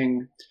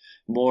expecting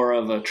more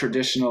of a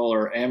traditional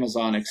or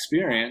Amazon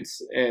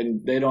experience,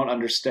 and they don't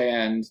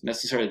understand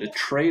necessarily the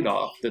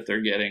trade-off that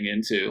they're getting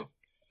into.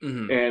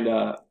 Mm-hmm. And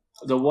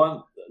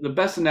the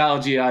best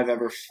analogy I've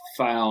ever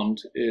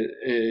found,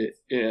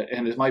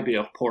 and this might be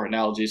a poor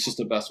analogy, it's just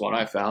the best one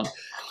I found,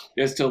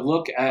 is to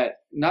look at,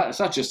 it's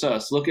not just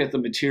us, look at the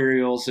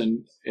materials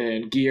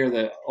and gear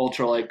that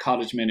ultralight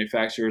cottage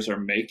manufacturers are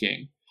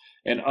making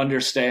and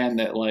understand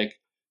that like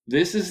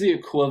this is the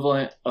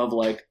equivalent of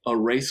like a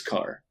race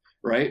car,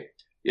 right?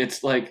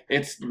 It's like,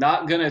 it's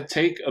not going to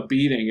take a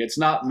beating. It's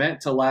not meant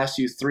to last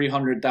you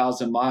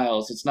 300,000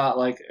 miles. It's not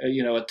like, a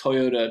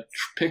Toyota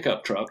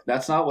pickup truck.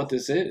 That's not what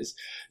this is.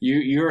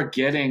 You're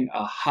getting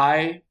a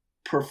high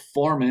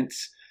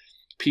performance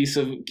piece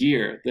of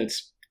gear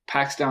that's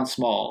packs down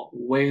small,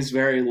 weighs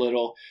very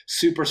little,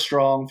 super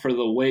strong for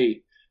the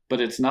weight, but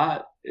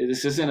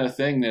this isn't a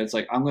thing that's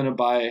like, I'm going to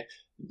buy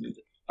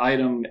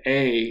item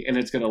A and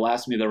it's going to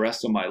last me the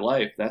rest of my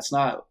life. That's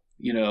not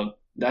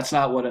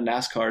what a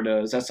NASCAR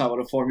does. That's not what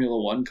a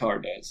Formula One car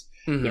does.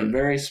 Mm-hmm.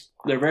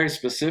 They're very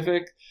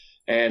specific,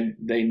 and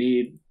they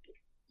need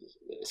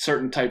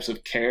certain types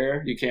of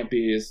care. You can't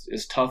be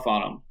as tough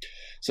on them.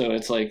 So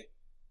it's like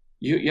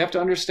you have to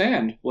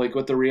understand like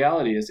what the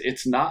reality is.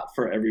 It's not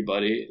for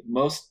everybody.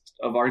 Most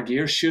of our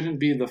gear shouldn't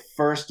be the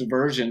first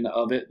version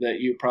of it that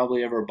you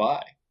probably ever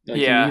buy. Like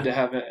you need to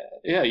have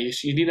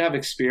you need to have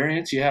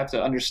experience. You have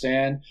to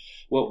understand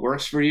what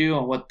works for you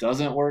and what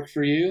doesn't work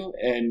for you,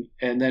 and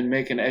then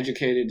make an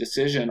educated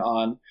decision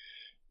on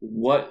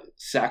what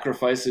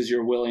sacrifices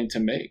you're willing to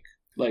make.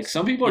 Like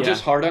some people are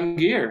just hard on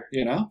gear,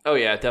 Oh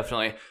yeah,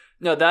 definitely.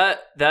 No,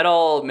 that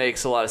all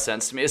makes a lot of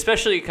sense to me,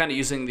 especially kind of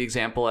using the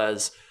example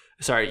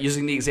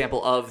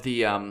of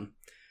the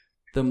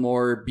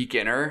more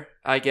beginner,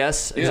 I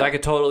guess, because I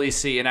could totally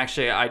see, and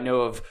actually I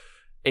know of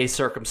a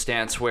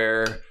circumstance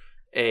where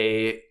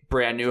a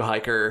brand new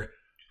hiker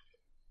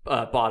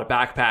bought a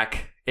backpack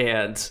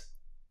and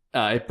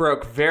it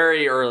broke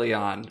very early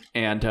on,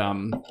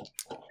 and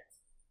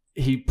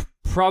he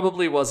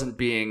probably wasn't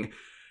being.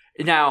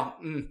 Now,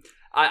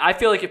 I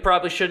feel like it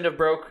probably shouldn't have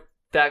broke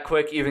that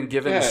quick, even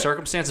given the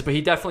circumstances, but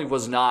he definitely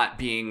was not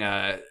being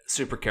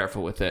super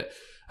careful with it.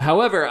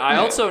 However, I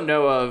also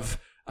know of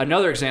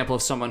another example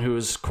of someone who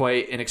is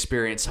quite an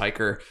experienced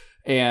hiker,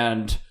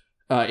 and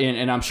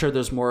I'm sure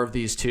there's more of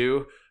these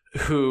too,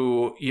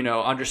 who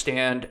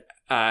understand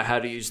how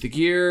to use the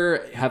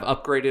gear, have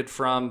upgraded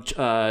from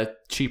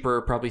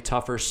cheaper, probably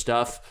tougher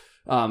stuff.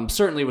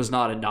 Certainly was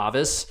not a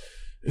novice,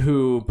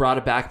 who brought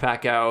a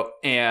backpack out,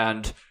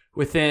 and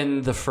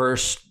within the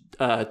first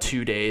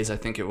 2 days, I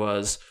think it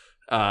was,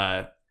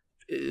 the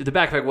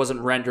backpack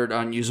wasn't rendered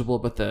unusable,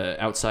 but the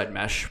outside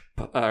mesh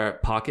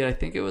pocket, I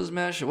think it was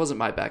mesh. It wasn't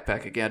my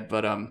backpack again,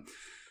 but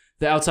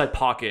the outside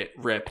pocket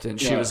ripped, and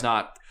she was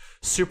not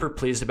super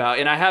pleased about.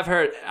 And I have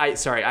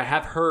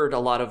heard a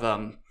lot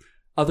of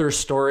other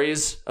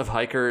stories of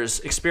hikers,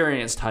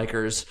 experienced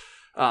hikers,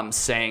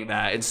 saying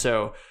that. And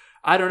so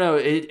I don't know.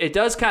 It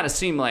does kind of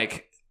seem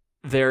like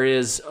there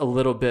is a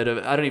little bit of,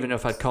 I don't even know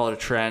if I'd call it a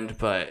trend,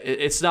 but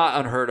it's not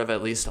unheard of,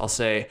 at least I'll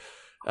say,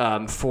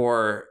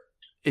 for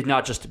it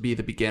not just to be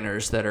the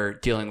beginners that are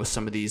dealing with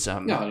some of these,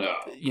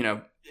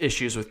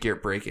 issues with gear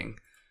breaking.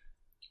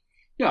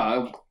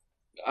 Yeah.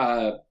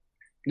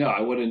 No,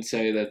 I wouldn't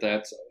say that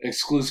that's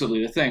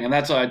exclusively the thing. And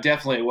that's why I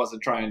definitely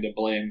wasn't trying to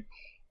blame.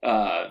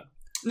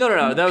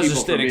 No. That was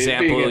just an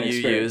example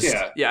you used.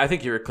 Yeah, I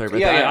think you were clear about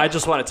that. Yeah. I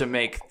just wanted to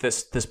make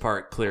this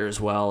part clear as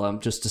well,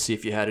 just to see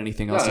if you had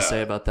anything else to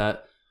say about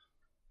that.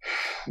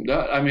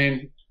 No, I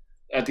mean,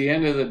 at the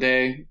end of the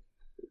day,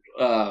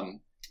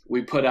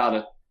 we put out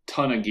a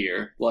ton of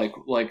gear. Like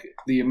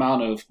the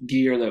amount of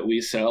gear that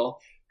we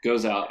sell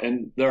goes out,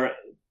 and there,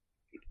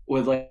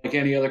 with like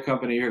any other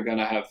company, you're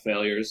gonna have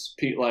failures.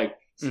 Like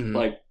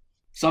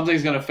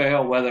something's gonna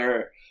fail,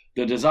 whether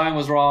the design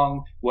was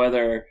wrong,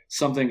 whether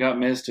something got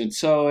missed in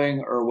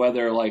sewing, or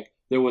whether like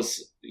there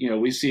was,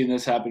 we've seen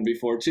this happen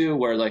before too,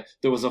 where like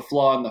there was a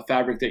flaw in the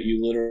fabric that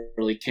you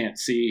literally can't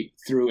see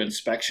through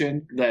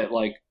inspection that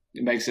like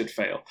it makes it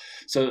fail.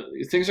 So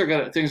things are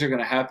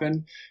gonna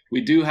happen.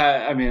 We do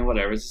have, I mean,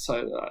 whatever.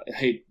 I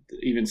hate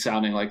even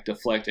sounding like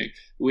deflecting.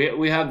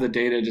 We have the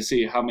data to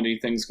see how many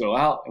things go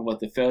out and what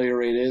the failure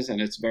rate is,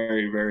 and it's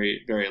very,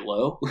 very, very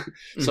low.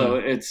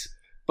 So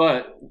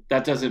but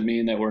that doesn't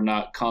mean that we're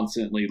not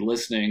constantly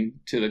listening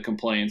to the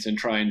complaints and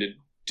trying to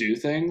do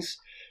things.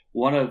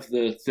 One of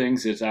the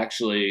things that's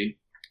actually,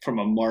 from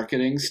a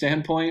marketing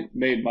standpoint,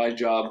 made my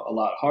job a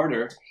lot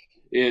harder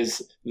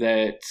is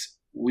that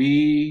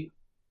we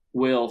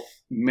will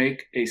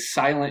make a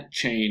silent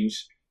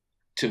change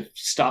to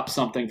stop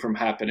something from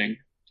happening.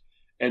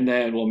 And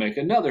then we'll make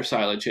another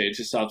silent change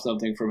to stop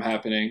something from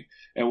happening.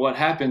 And what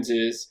happens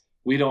is,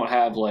 we don't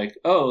have like,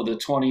 the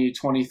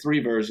 2023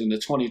 version, the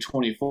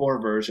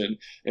 2024 version.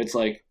 It's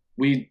like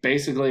we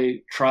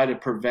basically try to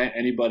prevent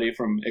anybody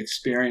from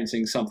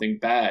experiencing something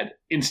bad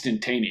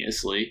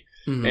instantaneously.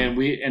 Mm-hmm.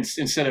 And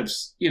instead of,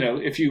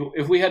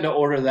 if we had to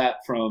order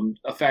that from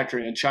a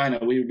factory in China,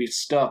 we would be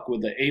stuck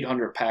with the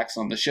 800 packs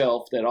on the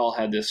shelf that all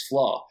had this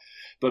flaw.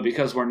 But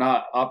because we're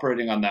not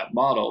operating on that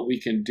model, we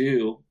can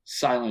do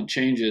silent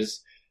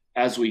changes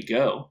as we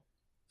go.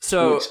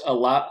 So a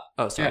lot.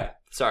 Oh, sorry. Yeah.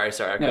 Sorry.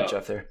 I cut you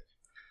off there.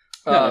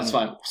 No, that's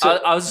fine. So,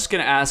 I was just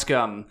gonna ask,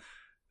 can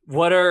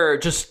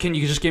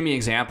you just give me an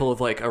example of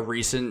like a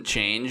recent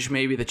change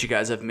maybe that you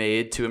guys have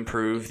made to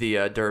improve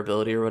the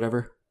durability or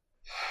whatever?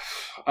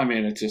 I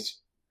mean, it's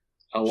just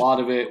a lot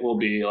of it will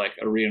be like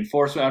a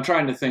reinforcement. I'm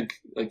trying to think,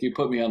 like you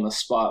put me on the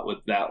spot with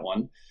that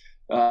one.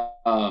 I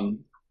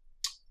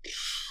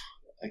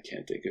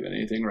can't think of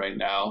anything right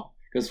now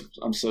because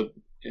I'm so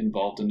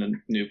involved in the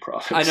new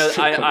products.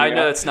 I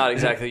know it's not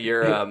exactly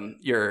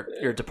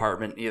your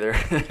department either.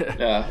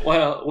 Yeah.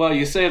 Well,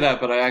 you say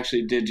that, but I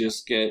actually did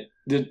just get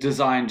the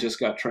design just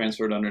got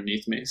transferred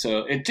underneath me,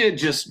 so it did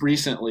just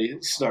recently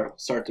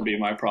start to be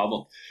my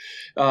problem.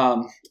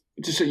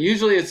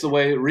 Usually it's the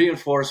way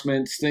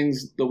reinforcements,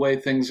 the way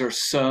things are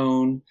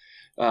sewn,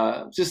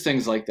 just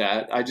things like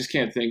that. I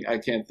can't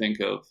think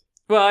of.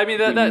 Well, I mean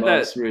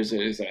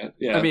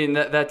Yeah. I mean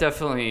that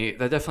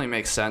definitely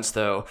makes sense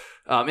though.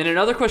 And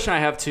another question I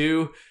have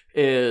too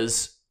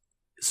is,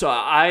 so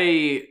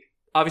I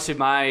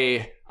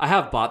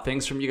have bought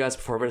things from you guys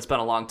before, but it's been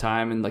a long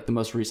time, and like the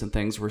most recent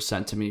things were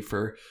sent to me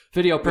for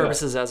video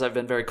purposes, as I've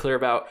been very clear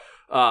about.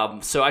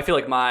 So I feel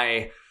like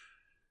my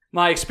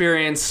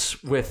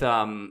experience with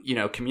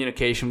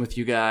communication with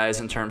you guys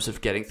in terms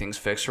of getting things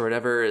fixed or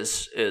whatever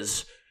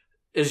is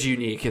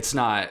unique. It's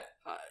not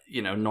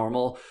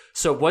normal.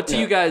 So what do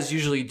you guys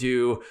usually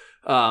do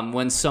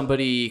when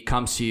somebody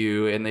comes to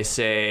you and they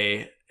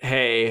say,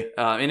 hey,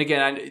 and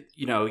again,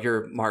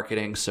 you're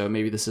marketing, so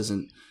maybe this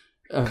isn't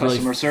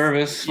customer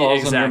service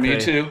falls under me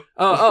too.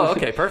 Oh,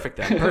 okay, perfect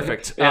then.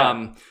 Perfect.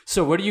 Yeah.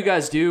 So what do you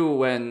guys do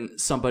when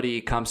somebody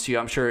comes to you?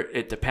 I'm sure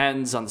it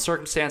depends on the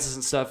circumstances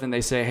and stuff, and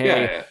they say,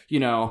 hey,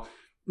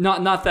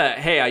 not that,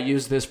 hey, I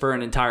used this for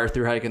an entire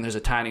through hike and there's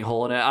a tiny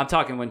hole in it. I'm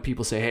talking when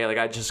people say, hey, like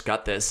I just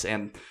got this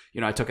and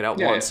I took it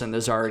out once and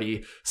there's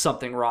already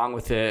something wrong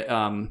with it.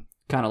 Kind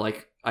of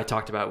like I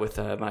talked about with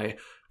my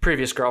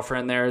previous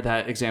girlfriend there,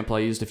 that example I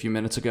used a few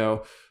minutes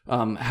ago.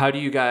 How do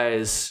you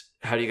guys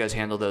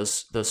handle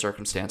those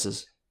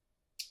circumstances?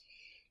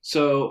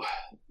 So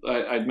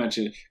I'd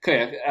mentioned,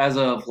 okay, as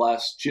of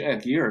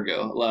a year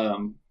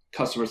ago,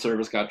 customer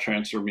service got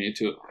transferred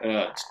to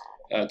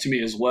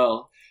me as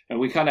well. And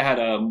we kind of had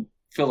a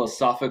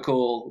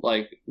philosophical,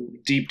 like,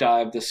 deep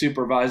dive, the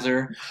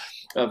supervisor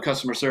of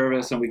customer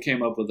service, and we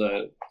came up with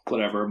a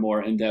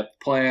more in-depth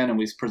plan, and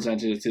we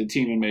presented it to the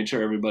team and made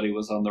sure everybody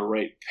was on the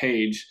right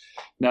page.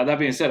 Now, that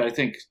being said, I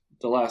think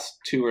the last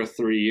 2 or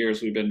 3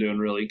 years we've been doing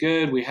really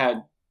good.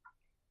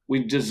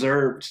 We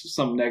deserved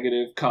some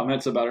negative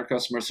comments about our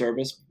customer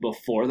service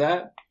before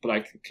that, but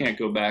I can't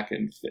go back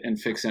and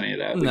fix any of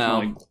that. We can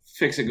only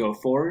fix it go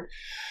forward.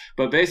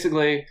 But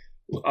basically,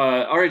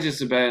 our agents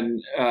have been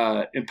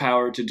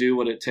empowered to do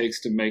what it takes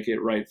to make it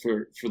right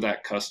for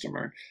that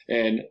customer.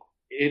 And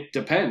it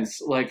depends.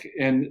 Like,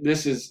 and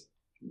this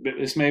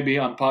may be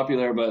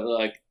unpopular, but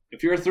like,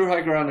 if you're a thru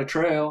hiker on a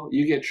trail,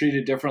 you get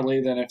treated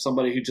differently than if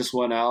somebody who just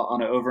went out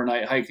on an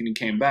overnight hike and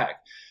came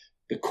back.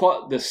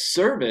 The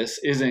service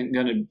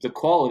the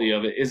quality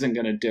of it isn't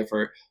going to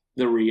differ.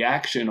 The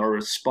reaction or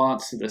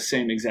response to the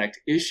same exact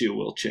issue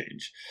will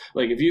change.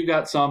 Like if you've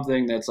got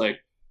something that's like,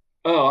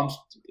 oh,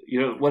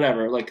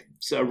 whatever, like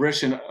a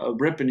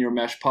rip in your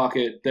mesh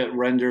pocket that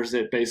renders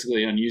it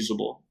basically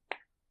unusable.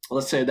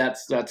 Let's say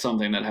that's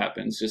something that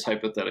happens, just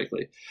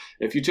hypothetically.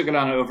 If you took it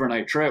on an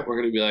overnight trip, we're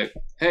going to be like,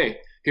 hey,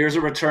 here's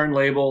a return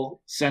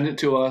label, send it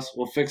to us,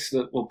 we'll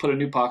put a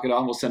new pocket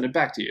on, we'll send it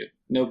back to you.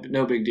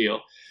 No big deal.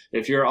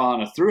 If you're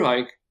on a thru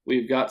hike,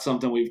 we've got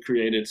something we've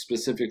created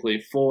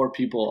specifically for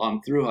people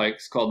on thru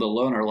hikes called the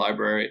Loaner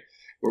Library,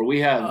 where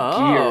we have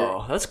gear.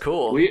 Oh, that's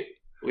cool. We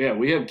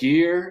have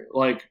gear,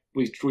 like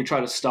we try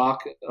to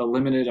stock a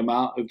limited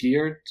amount of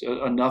gear,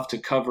 enough to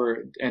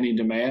cover any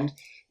demand.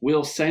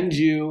 We'll send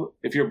you,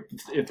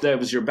 if that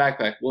was your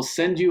backpack, we'll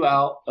send you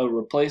out a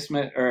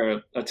replacement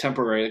or a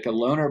temporary, like a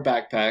loaner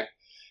backpack.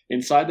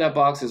 Inside that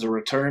box is a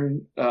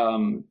return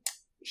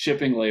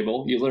shipping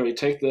label. You literally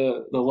take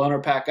the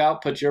loaner pack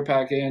out, put your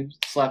pack in,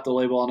 slap the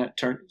label on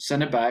it,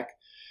 send it back.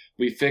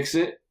 We fix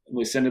it,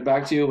 we send it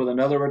back to you with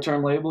another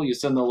return label. You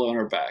send the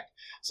loaner back.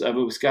 So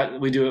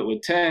we do it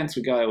with tents,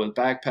 we got it with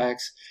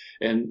backpacks.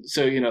 And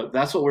so,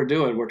 that's what we're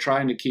doing. We're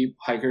trying to keep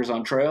hikers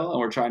on trail, and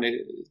we're trying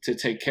to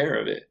take care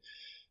of it.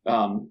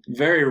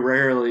 Very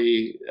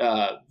rarely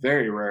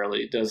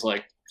does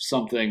like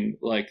something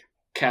like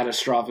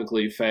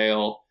catastrophically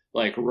fail,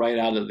 like right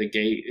out of the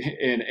gate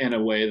in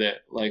a way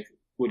that like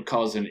would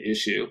cause an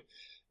issue.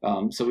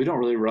 So we don't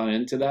really run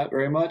into that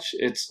very much.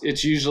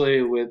 It's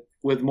usually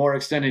with more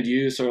extended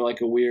use or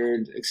like a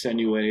weird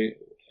extenuating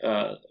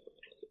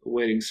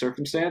waiting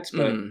circumstance.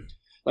 But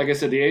like I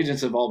said, the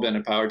agents have all been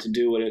empowered to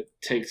do what it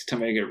takes to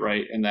make it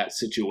right in that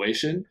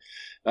situation.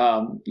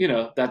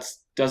 That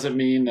doesn't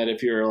mean that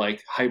if you're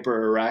like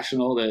hyper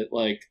irrational that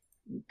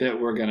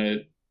we're going to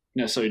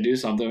necessarily do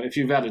something. If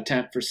you've had a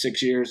tent for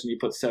 6 years and you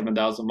put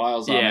 7,000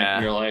 miles on it,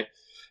 and you're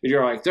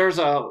like, there's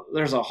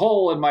a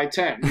hole in my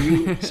tent.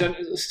 You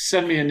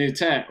send me a new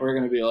tent. We're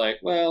going to be like,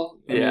 well,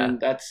 I mean,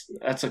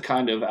 that's a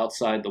kind of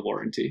outside the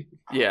warranty.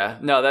 Yeah,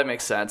 no, that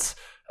makes sense.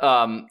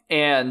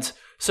 And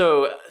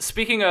So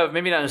speaking of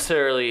maybe not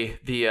necessarily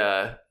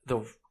the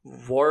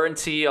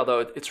warranty, although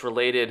it's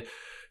related,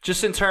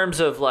 just in terms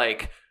of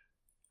like,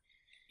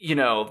 you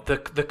know, the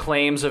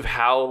claims of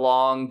how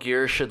long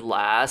gear should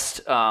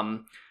last. I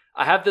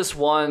have this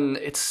one.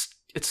 It's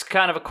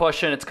kind of a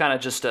question. It's kind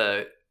of just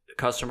a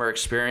customer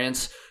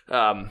experience.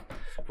 We're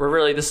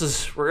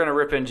gonna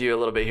rip into you a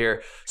little bit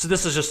here. So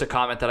this is just a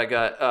comment that I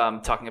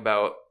got talking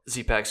about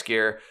Zpacks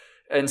gear,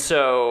 and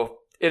so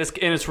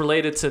it's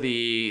related to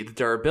the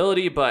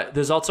durability, but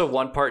there's also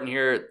one part in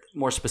here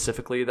more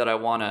specifically that I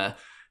want to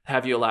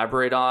have you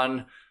elaborate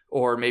on,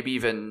 or maybe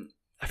even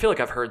I feel like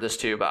I've heard this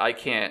too, but I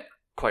can't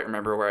quite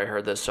remember where I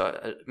heard this,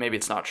 so maybe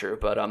it's not true.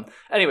 But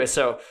anyway,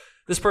 so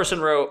this person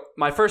wrote,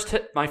 my first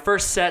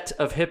set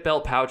of hip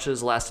belt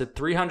pouches lasted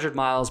 300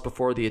 miles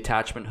before the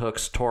attachment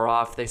hooks tore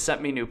off. They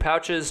sent me new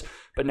pouches,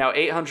 but now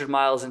 800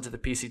 miles into the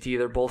PCT,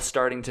 they're both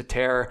starting to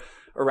tear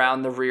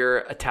around the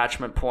rear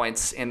attachment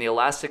points, and the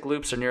elastic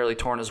loops are nearly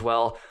torn as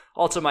well.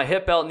 Also, my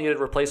hip belt needed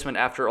replacement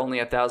after only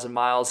 1,000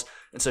 miles.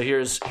 And so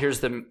here's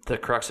the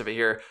crux of it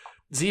here.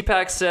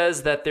 Zpacks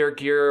says that their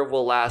gear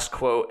will last,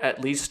 quote, at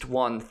least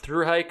one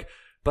through hike,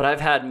 but I've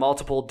had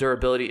multiple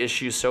durability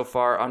issues so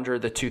far under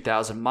the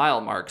 2,000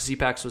 mile mark.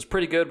 Zpacks was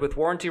pretty good with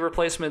warranty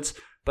replacements,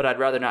 but I'd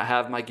rather not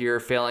have my gear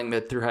failing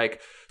mid through hike.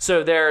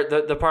 So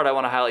the part I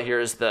want to highlight here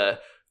is the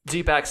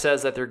Zpacks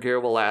says that their gear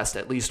will last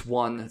at least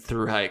one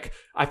through hike.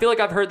 I feel like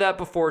I've heard that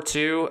before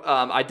too.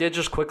 I did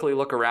just quickly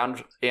look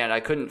around and I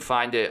couldn't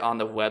find it on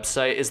the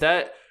website. Is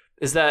that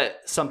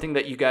something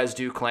that you guys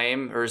do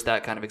claim, or is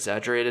that kind of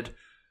exaggerated?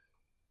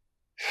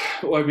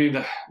 Well, I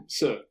mean,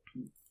 so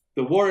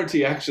the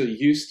warranty actually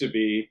used to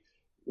be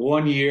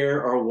 1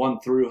 year or one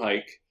through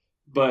hike,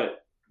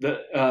 but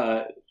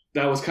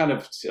that was kind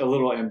of a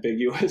little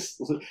ambiguous,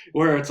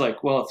 where it's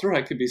like, well, a through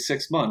hike could be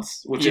 6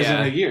 months, which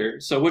isn't a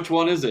year. So which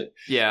one is it?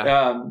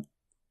 Yeah.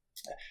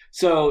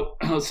 So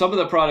some of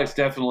the products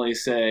definitely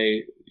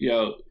say, you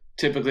know,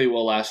 typically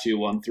will last you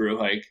one through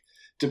hike,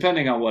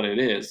 depending on what it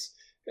is.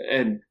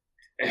 And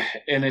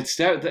it's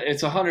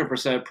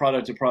 100%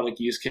 product to product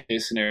use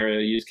case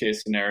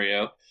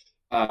scenario.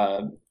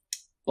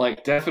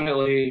 Like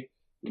definitely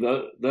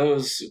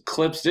those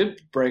clips did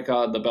break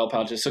on the belt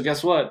pouches. So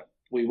guess what?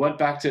 We went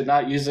back to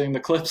not using the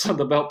clips on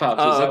the belt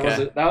pouches. Oh,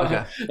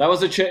 okay. That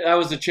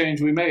was a change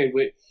we made.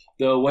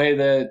 The way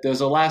that those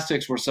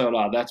elastics were sewed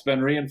on, that's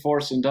been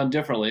reinforced and done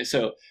differently.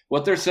 So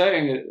what they're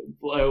saying,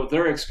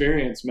 their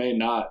experience may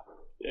not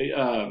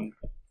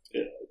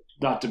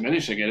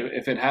diminishing it.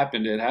 If it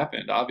happened, it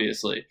happened,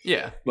 obviously.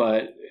 Yeah.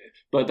 But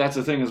that's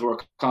the thing, is we're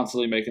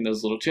constantly making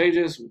those little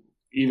changes.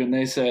 Even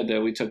they said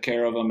that we took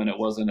care of them and it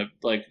wasn't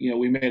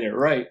we made it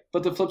right.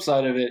 But the flip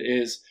side of it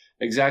is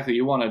exactly,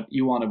 you want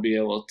to be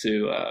able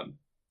to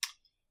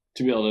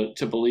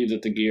believe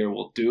that the gear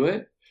will do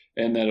it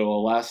and that it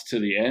will last to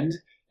the end.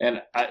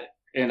 And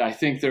I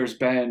think there's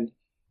been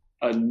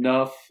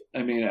enough.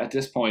 I mean, at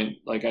this point,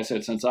 like I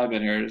said, since I've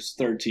been here, it's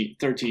 13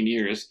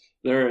 years.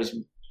 There is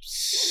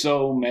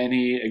so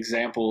many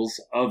examples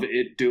of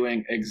it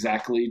doing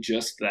exactly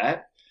just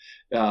that.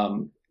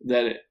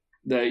 That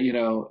you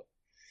know,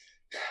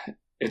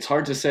 it's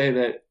hard to say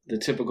that the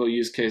typical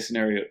use case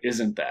scenario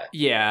isn't that.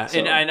 Yeah, so.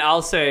 And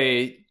I'll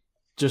say,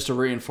 just to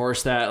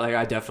reinforce that, like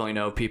I definitely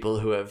know people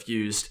who have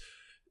used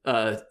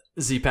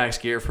Zpacks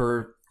gear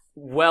for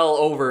well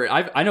over.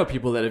 I know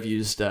people that have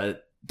used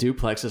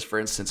duplexes, for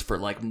instance, for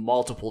like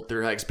multiple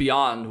through hikes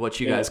beyond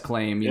what you guys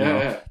claim. You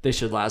know, they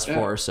should last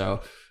for.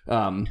 So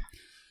I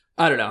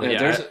don't know.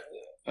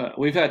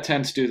 We've had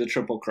tents do the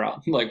triple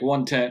crown, like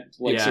one tent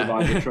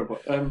survived the triple,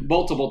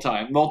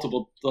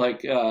 multiple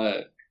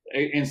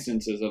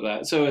instances of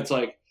that. So it's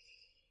like,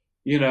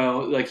 you know,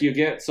 like you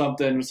get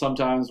something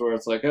sometimes where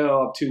it's like,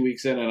 oh, I'm 2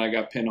 weeks in and I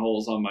got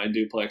pinholes on my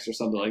duplex or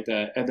something like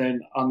that. And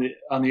then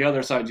on the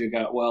other side, you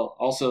got, well,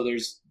 also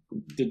there's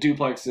the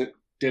duplex that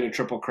did a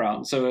triple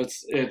crown. So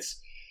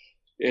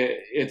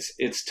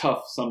it's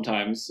tough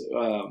sometimes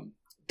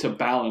to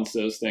balance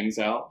those things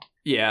out.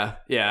 Yeah.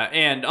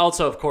 And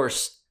also, of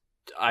course,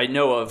 I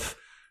know of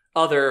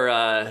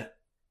other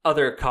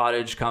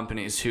cottage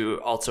companies who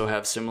also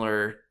have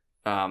similar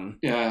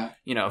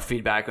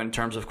feedback in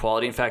terms of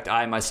quality. In fact,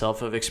 I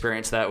myself have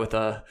experienced that with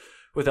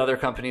other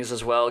companies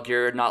as well.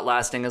 Gear not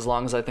lasting as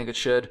long as I think it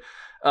should.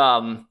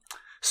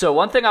 So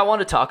one thing I want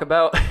to talk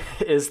about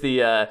is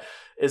the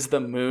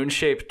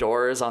moon-shaped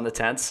doors on the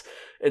tents.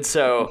 And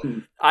so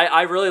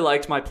I really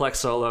liked my Plex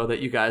Solo that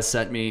you guys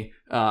sent me.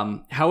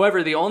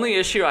 However, the only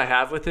issue I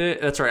have with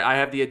it, that's right, I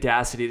have the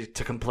audacity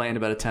to complain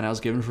about a tent I was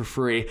given for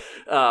free.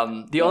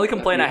 The only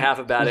complaint I have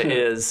about it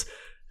is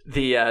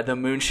the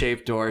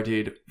moon-shaped door,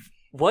 dude.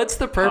 What's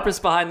the purpose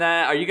behind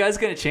that? Are you guys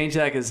going to change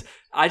that? Because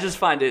I just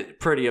find it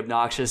pretty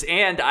obnoxious.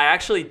 And I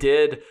actually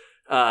did,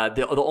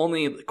 the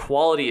only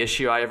quality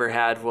issue I ever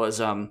had was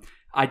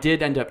I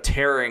did end up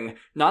tearing,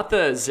 not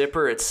the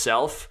zipper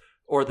itself,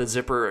 or the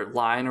zipper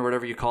line or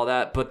whatever you call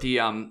that, but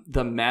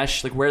the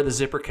mesh, like where the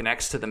zipper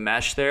connects to the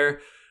mesh there,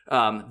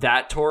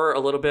 that tore a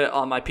little bit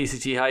on my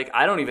PCT hike.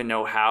 I don't even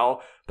know how,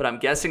 but I'm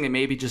guessing it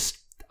maybe just,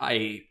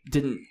 I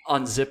didn't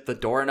unzip the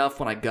door enough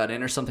when I got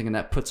in or something, and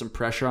that put some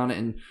pressure on it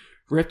and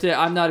ripped it.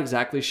 I'm not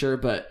exactly sure,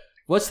 but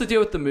what's the deal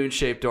with the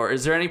moon-shaped door?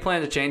 Is there any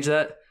plan to change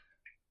that?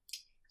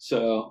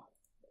 So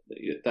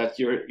that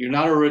you're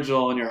not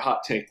original in your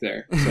hot take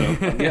there.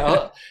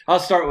 So I'll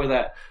start with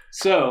that.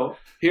 So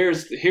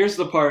here's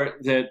the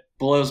part that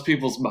blows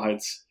people's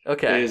minds.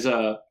 Okay. Is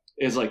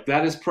like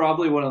that is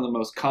probably one of the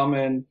most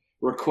common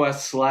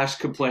requests /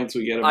 complaints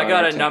we get about. I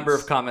got a number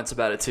of comments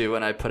about it too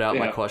when I put out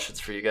my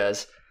questions for you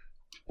guys.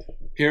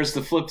 Here's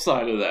the flip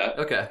side of that.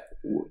 Okay.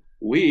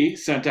 We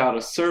sent out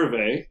a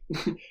survey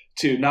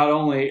to not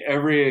only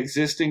every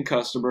existing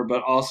customer,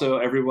 but also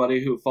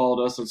everybody who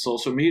followed us on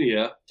social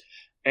media.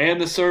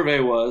 And the survey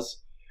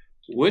was,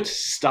 which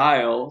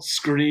style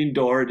screen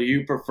door do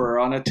you prefer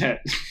on a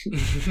tent?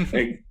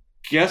 And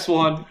guess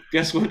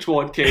which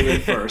one came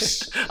in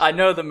first? I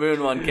know the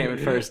moon one came in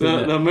first.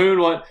 The moon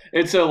one.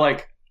 And so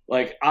like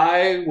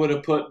I would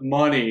have put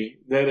money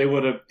that it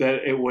would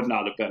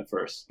not have been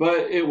first,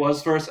 but it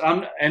was first.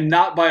 And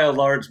not by a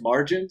large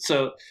margin.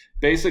 So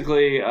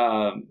basically,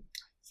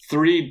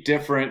 3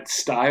 different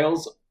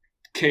styles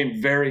came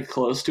very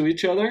close to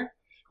each other,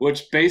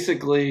 which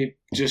basically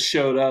just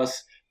showed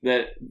us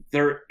that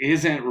there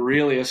isn't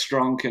really a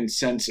strong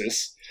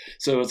consensus.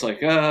 So it's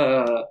like,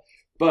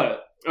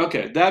 but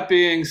okay. That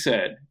being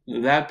said,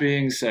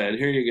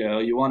 here you go.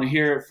 You want to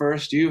hear it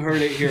first? You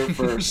heard it here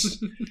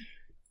first.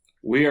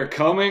 We are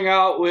coming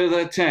out with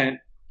a tent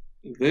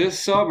this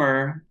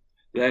summer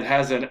that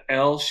has an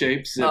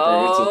L-shaped zipper.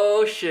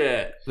 Oh,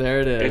 shit.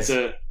 There it is.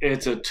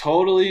 It's a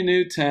totally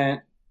new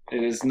tent.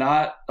 It is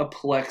not a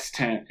Plex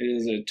tent. It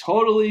is a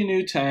totally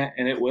new tent,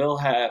 and it will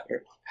have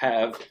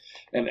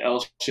an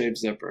L-shaped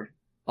zipper.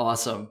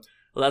 Awesome.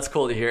 Well, that's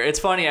cool to hear. It's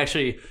funny,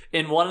 actually,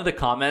 in one of the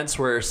comments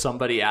where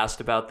somebody asked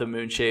about the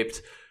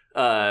moon-shaped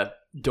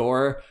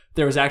door,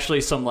 there was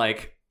actually some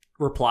like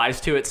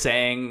replies to it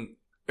saying,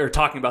 or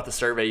talking about the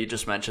survey you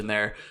just mentioned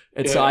there.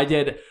 And so I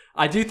do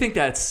think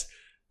that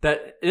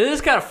it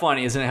is kind of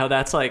funny, isn't it? How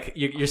that's like,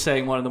 you're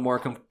saying one of the more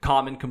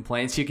common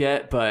complaints you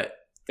get, but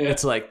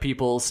it's like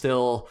people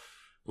still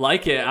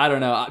like it. I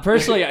don't know.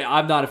 Personally,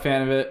 I'm not a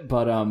fan of it,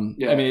 but I mean,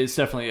 it's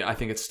definitely, I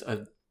think it's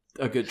a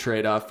good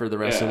trade-off for the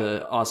rest of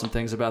the awesome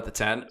things about the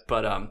tent.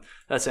 But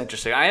that's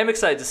interesting. I am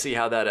excited to see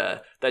how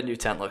that new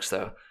tent looks,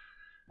 though.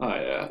 Oh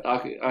yeah,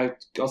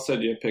 I'll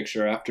send you a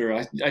picture after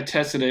I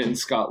tested it in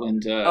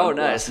Scotland.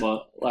 Nice.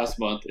 Last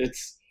month.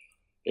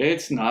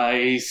 It's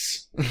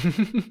nice.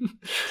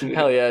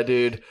 Hell yeah,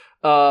 dude.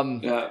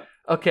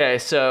 Okay,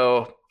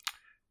 so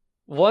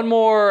one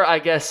more, I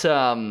guess.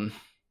 What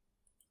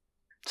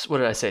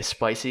did I say?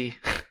 Spicy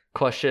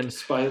question.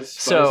 Spicy.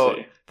 So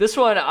this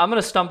one, I'm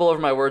gonna stumble over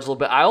my words a little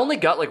bit. I only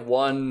got like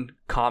one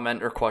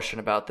comment or question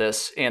about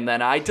this, and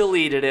then I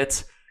deleted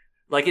it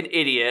like an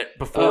idiot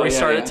before we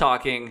started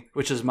talking,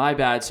 which is my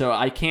bad. So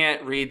I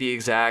can't read the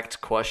exact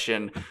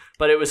question,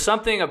 but it was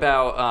something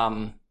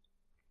about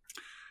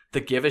the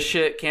Give a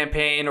Shit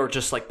campaign, or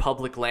just like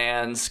public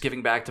lands,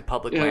 giving back to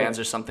public lands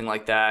or something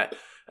like that.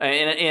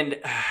 And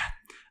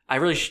I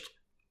really,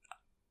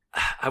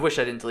 I wish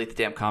I didn't delete the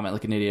damn comment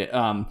like an idiot.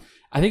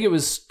 I think it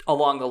was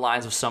along the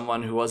lines of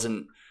someone who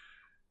wasn't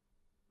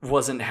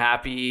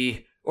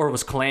happy, or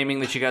was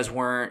claiming that you guys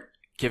weren't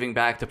giving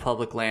back to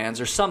public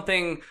lands or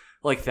something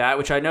like that,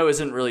 which I know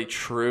isn't really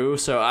true.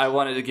 So I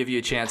wanted to give you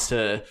a chance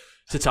to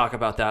talk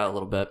about that a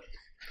little bit.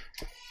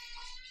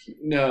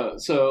 No,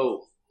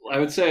 so I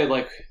would say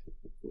like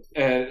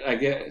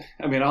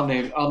I'll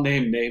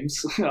name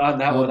names on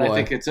that one. Boy. I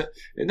think it's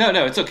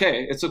it's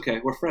okay. It's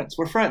okay.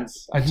 We're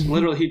friends. I just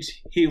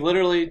he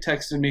literally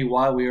texted me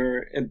while we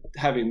were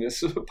having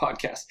this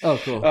podcast. Oh,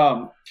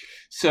 cool.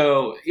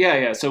 So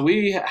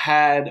we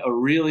had a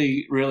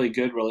really, really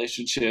good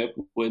relationship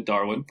with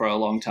Darwin for a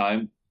long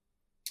time.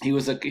 He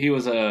was a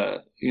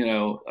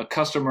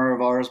customer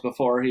of ours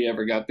before he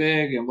ever got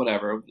big, and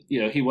whatever.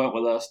 He went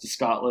with us to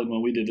Scotland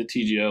when we did the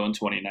TGO in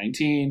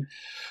 2019.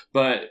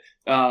 But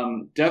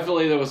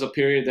definitely there was a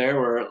period there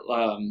where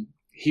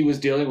he was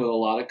dealing with a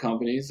lot of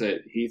companies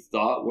that he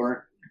thought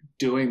weren't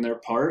doing their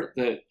part.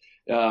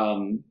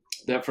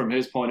 That from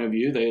his point of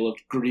view, they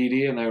looked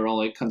greedy and they were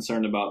only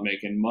concerned about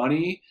making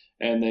money,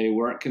 and they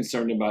weren't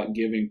concerned about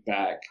giving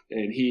back.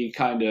 And he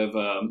kind of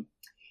I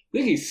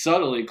think he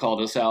subtly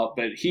called us out,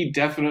 but he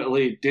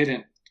definitely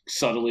didn't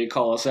subtly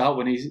call us out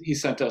when he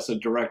sent us a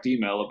direct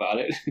email about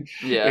it.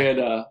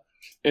 Yeah.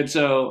 And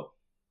so,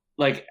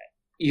 like,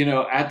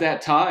 at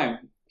that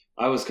time,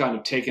 I was kind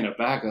of taken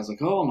aback. I was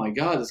like, oh my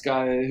God, this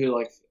guy who,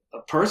 like,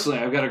 personally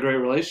I've got a great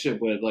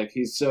relationship with, like,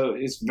 he's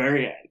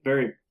very,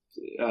 very,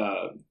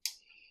 I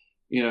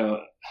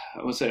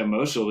wouldn't say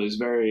emotional, but he's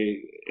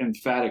very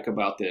emphatic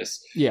about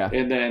this. Yeah.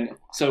 And then,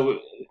 so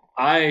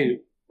I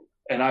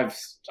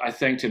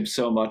thanked him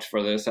so much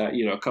for this.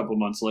 A couple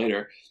months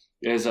later,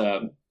 is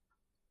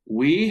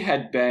we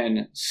had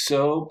been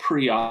so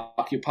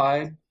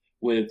preoccupied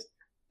with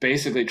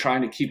basically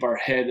trying to keep our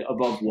head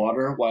above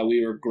water while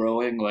we were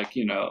growing, like,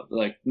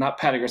 like not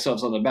patting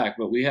ourselves on the back,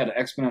 but we had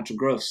exponential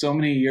growth so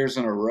many years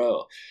in a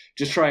row,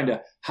 just trying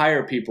to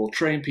hire people,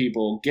 train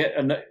people,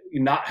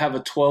 not have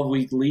a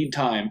 12-week lead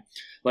time.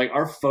 Like,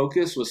 our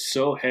focus was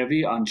so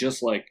heavy on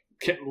just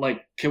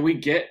can we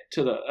get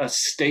to a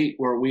state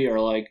where we are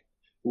like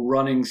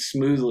running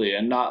smoothly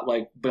and not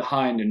like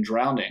behind and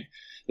drowning,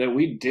 that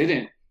we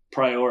didn't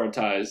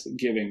prioritize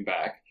giving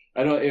back.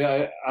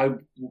 I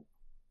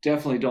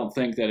definitely don't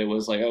think that it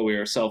was like, oh, we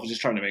were selfish,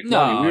 just trying to make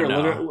money.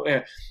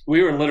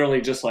 We were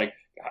literally just like,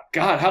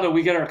 God, how do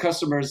we get our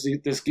customers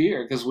this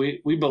gear? Because we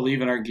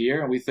believe in our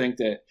gear, and we think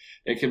that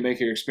it can make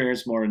your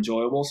experience more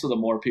enjoyable. So the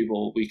more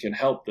people we can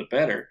help, the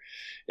better.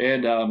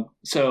 And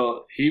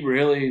so he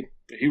really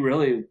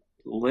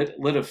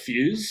lit a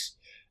fuse,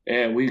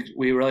 and we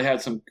really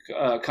had some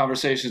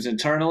conversations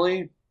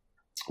internally.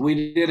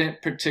 We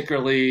didn't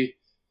particularly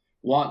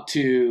want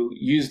to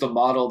use the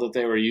model that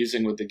they were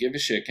using with the Give a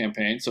Shit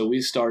campaign. So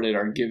we started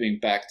our Giving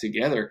Back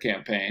Together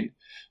campaign,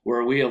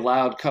 where we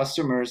allowed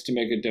customers to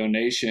make a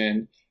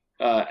donation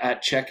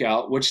at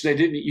checkout, which you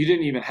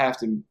didn't even have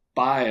to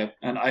buy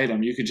an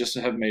item. You could just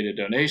have made a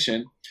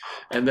donation,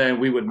 and then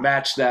we would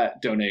match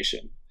that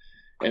donation.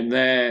 And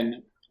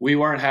then we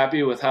weren't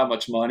happy with how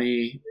much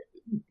money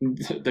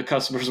the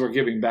customers were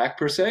giving back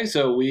per se.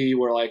 So we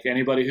were like,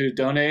 anybody who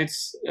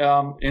donates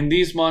in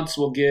these months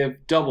will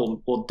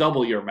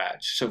double your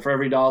match. So for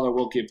every $1,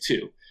 we'll give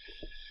 $2.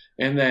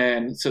 And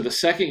then, so the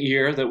second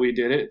year that we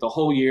did it, the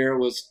whole year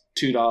was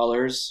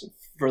 $2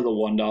 for the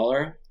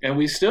 $1, and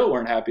we still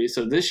weren't happy.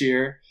 So this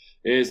year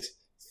is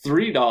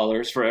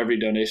 $3 for every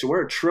donation.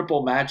 We're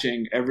triple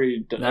matching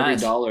every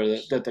dollar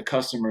that the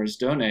customers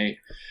donate.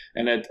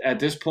 And at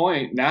this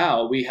point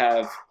now we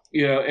have,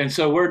 and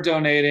so we're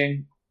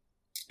donating.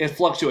 It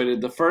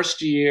fluctuated. The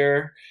first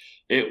year,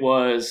 it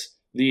was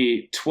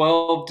the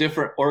 12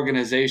 different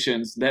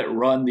organizations that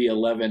run the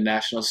 11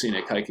 National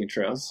Scenic Hiking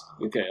Trails.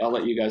 Okay, I'll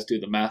let you guys do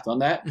the math on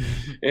that.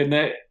 And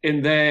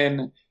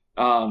then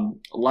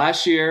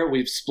last year,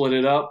 we've split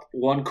it up.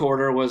 One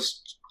quarter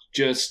was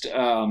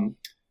some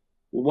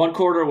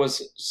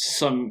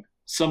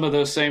of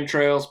those same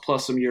trails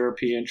plus some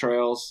European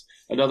trails.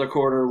 Another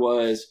quarter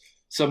was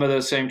some of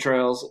those same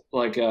trails,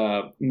 like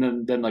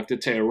then like the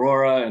Te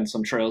Aurora and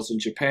some trails in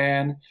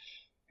Japan.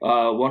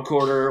 One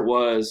quarter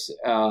was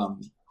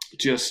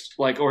just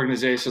like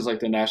organizations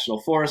like the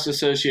National Forest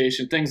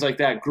Association, things like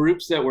that,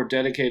 groups that were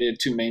dedicated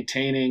to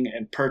maintaining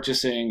and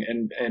purchasing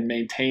and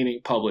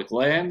maintaining public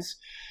lands.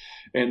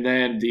 And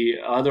then the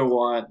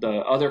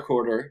other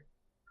quarter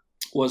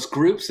was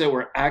groups that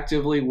were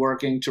actively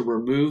working to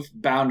remove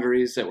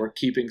boundaries that were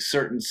keeping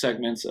certain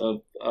segments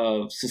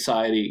of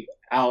society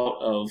out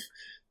of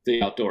the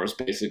outdoors,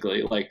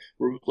 basically, like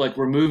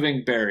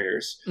removing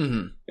barriers.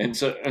 Mm-hmm. And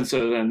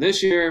so then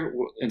this year,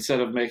 instead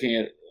of making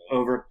it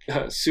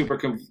super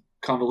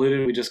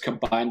convoluted, we just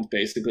combined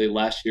basically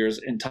last year's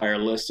entire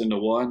list into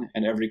one,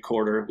 and every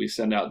quarter we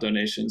send out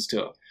donations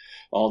to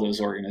all those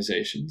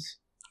organizations.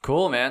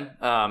 Cool, man.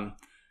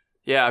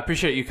 Yeah, I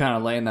appreciate you kind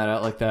of laying that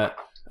out like that.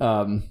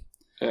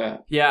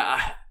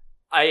 Yeah.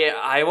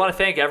 I want to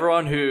thank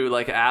everyone who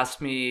like asked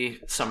me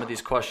some of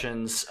these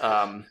questions.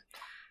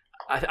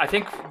 I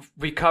think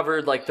we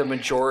covered like the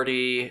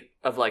majority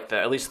of like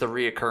at least the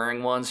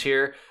reoccurring ones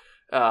here.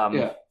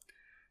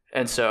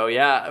 And so,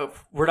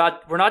 we're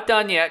not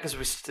done yet,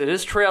 because it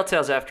is Trail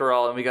Tales after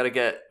all, and we got to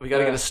get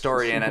a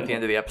story in at the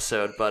end of the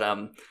episode.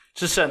 But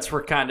just since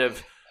we're kind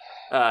of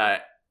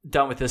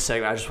done with this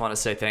segment, I just want to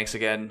say thanks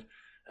again,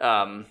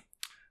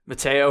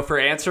 Mateo, for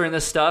answering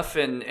this stuff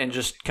and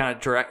just kind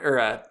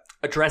of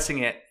addressing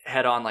it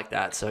head on like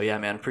that. So yeah,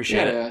 man,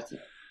 appreciate it.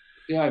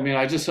 Yeah, I mean,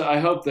 I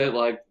hope that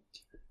like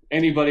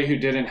anybody who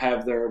didn't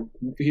have their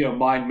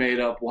mind made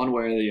up one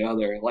way or the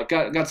other, like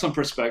got some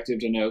perspective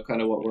to know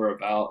kind of what we're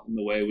about and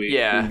the way we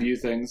view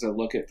things and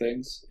look at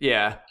things.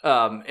 Yeah,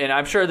 and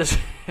I'm sure this.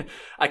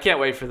 I can't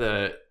wait for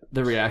the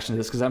reaction to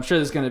this, because I'm sure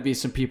there's going to be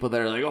some people that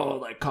are like, oh,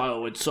 like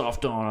Kyle would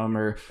soft on them,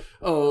 or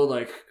oh,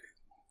 like.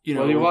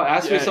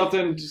 Ask me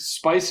something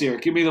spicier.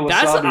 Give me the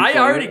wasabi. I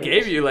already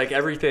gave you like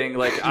everything.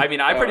 Like, I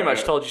mean, I pretty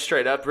much told you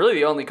straight up. Really,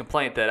 the only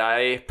complaint that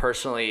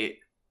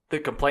the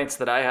complaints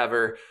that I have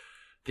are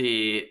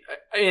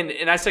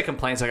and I say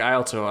complaints, like I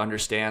also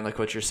understand like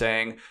what you're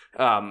saying,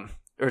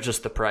 or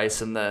just the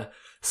price and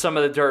some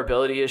of the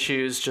durability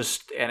issues,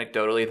 just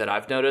anecdotally that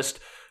I've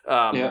noticed.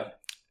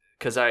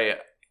 Because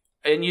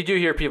and you do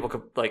hear people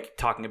like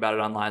talking about it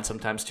online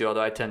sometimes too,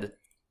 although I tend to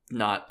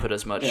not put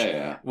as much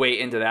weight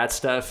into that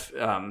stuff.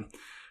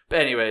 But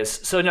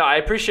anyways, so no, I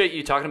appreciate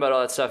you talking about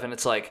all that stuff. And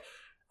it's like,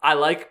 I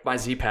like my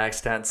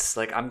Zpacks tents.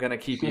 Like, I'm going to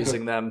keep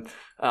using them.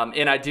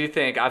 And I do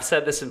think, I've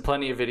said this in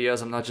plenty of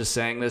videos, I'm not just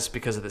saying this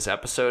because of this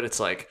episode. It's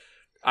like,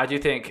 I do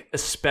think,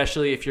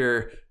 especially if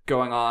you're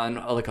going on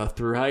like a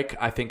thru hike,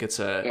 I think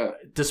it's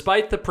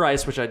despite the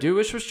price, which I do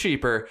wish was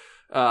cheaper,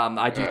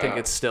 I do think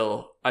it's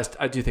still,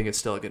 I do think it's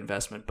still a good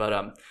investment.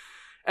 But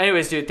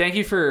anyways, dude, thank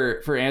you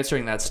for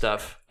answering that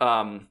stuff.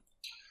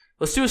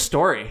 Let's do a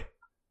story.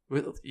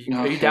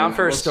 Are you down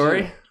for a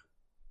story?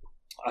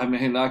 I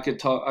mean, I could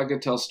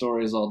tell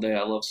stories all day.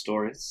 I love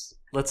stories.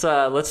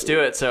 Let's do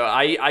it. So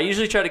I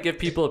usually try to give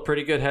people a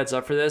pretty good heads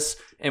up for this,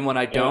 and when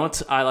I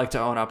don't, I like to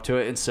own up to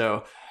it. And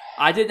so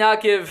I did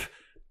not give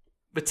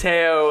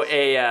Mateo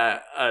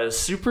a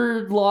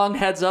super long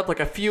heads up, like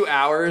a few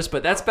hours,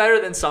 but that's better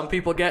than some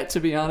people get, to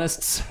be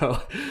honest.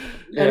 So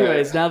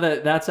anyways, now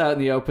that that's out in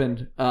the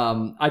open,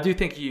 I do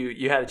think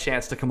you had a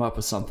chance to come up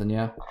with something.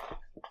 Yeah.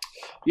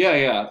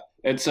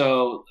 And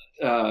so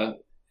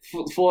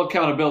full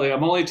accountability.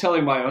 I'm only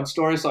telling my own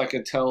story so I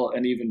can tell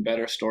an even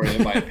better story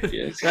in my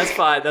opinion. That's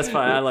fine.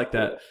 I like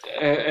that.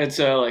 And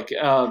so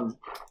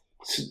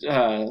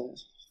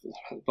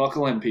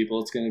buckle in,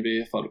 people. It's going to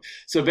be fun.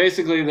 So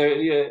basically,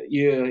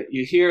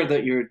 you hear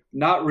that you're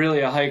not really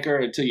a hiker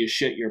until you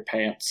shit your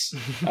pants.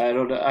 I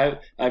don't know.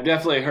 I've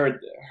definitely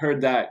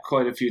heard that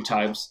quite a few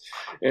times,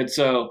 and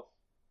so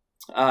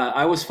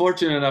I was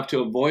fortunate enough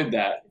to avoid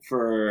that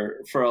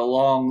for a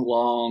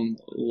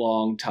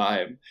long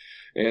time.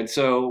 And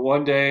so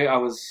one day I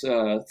was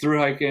through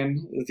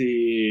hiking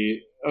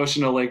the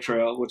Ocean to Lake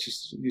Trail, which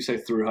is, you say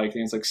through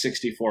hiking, it's like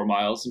 64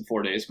 miles in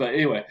 4 days. But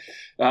anyway,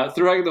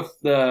 through hiking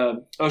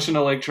the Ocean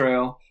to Lake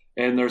Trail,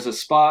 and there's a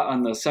spot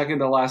on the second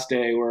to last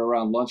day where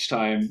around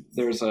lunchtime,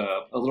 there's a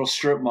little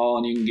strip mall,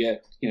 and you can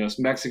get,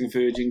 Mexican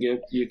food, you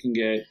can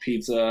get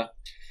pizza.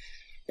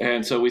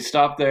 And so we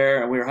stopped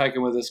there, and we were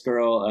hiking with this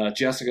girl,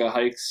 Jessica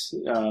Hikes.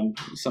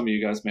 Some of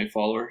you guys may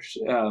follow her.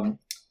 And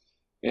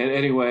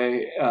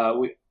anyway,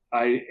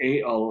 I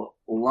ate a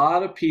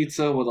lot of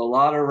pizza with a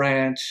lot of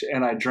ranch,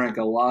 and I drank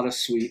a lot of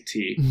sweet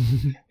tea.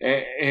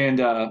 and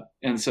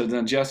so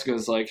then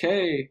Jessica's like,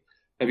 "Hey,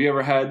 have you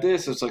ever had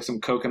this? It's like some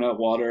coconut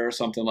water or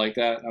something like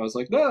that." And I was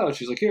like, "No."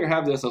 She's like, "Here,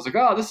 have this." I was like,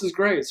 "Oh, this is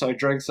great." So I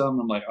drank some.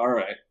 And I'm like, "All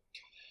right."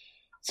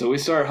 So we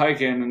started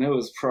hiking, and it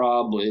was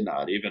probably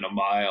not even a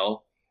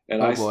mile.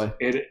 And I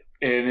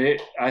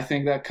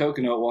think that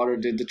coconut water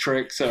did the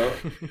trick. So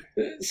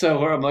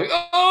where I'm like,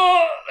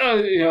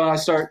 I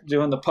start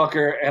doing the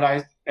pucker, and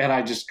I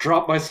just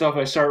drop my stuff.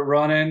 I start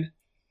running,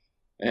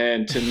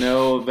 and to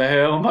no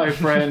avail, my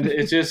friend.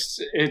 It just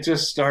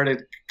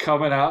started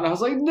coming out, and I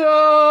was like,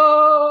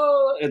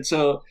 no. And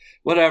so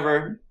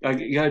whatever,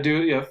 you gotta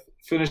do. You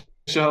finish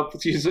up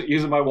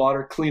using my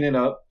water, clean it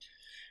up,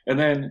 and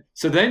then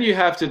you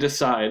have to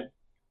decide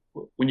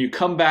when you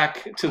come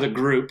back to the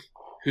group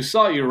who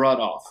saw you run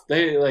off.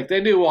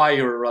 They knew why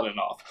you were running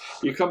off.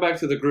 You come back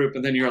to the group,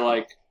 and then you're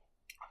like,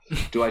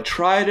 do I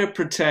try to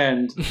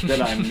pretend that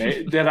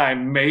I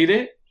made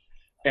it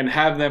and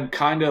have them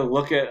kind of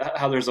look at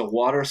how there's a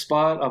water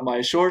spot on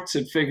my shorts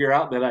and figure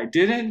out that I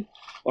didn't?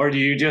 Or do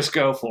you just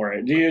go for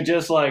it? Do you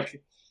just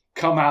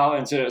come out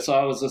into it? So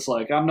I was just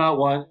like, I'm not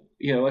one,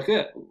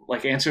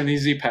 like answering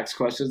these Zpacks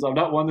questions. I'm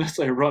not one that's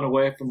run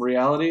away from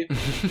reality.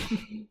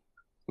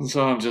 And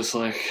so I'm just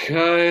like,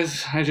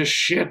 guys, I just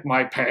shit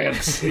my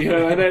pants,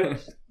 and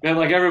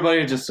then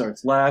everybody just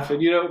starts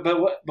laughing,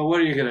 but what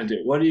are you going to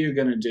do? What are you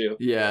going to do?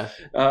 Yeah.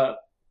 So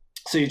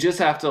you just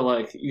have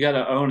to you got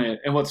to own it.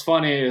 And what's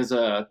funny is,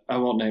 I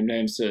won't name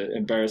names to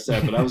embarrass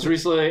that, but I was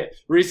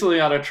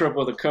recently on a trip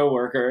with a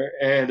coworker,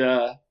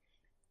 and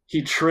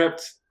he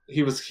tripped.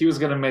 He was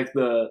going to make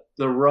the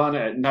run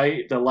at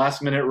night, the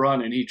last minute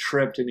run, and he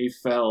tripped and he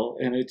fell,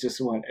 and it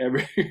just went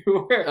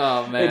everywhere.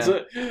 Oh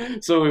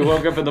man! So we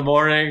woke up in the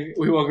morning.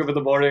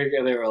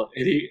 And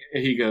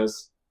he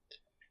goes,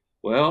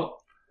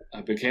 "Well, I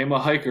became a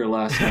hiker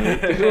last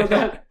night."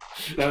 that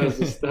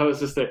was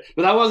just it.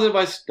 But that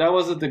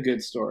wasn't the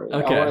good story.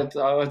 Okay.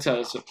 I want to tell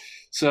you.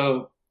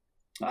 So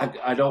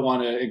I don't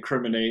want to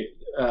incriminate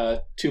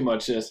too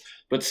much this,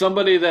 but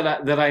somebody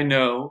that I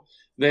know.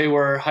 They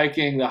were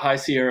hiking the High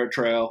Sierra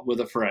Trail with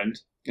a friend,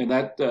 and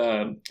that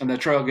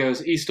trail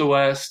goes east to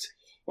west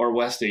or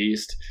west to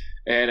east,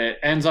 and it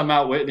ends on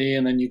Mount Whitney,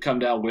 and then you come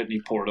down Whitney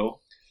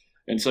Portal.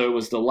 And so it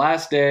was the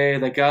last day.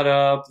 They got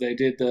up, they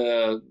did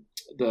the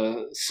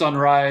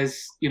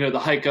sunrise, the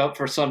hike up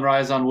for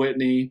sunrise on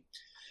Whitney,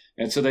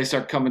 and so they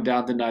start coming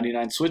down the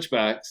 99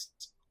 switchbacks,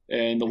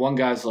 and the one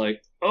guy's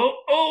like,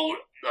 "Oh,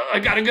 I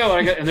gotta go,"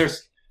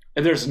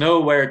 and there's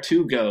nowhere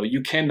to go.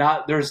 You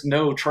cannot, there's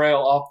no trail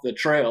off the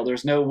trail.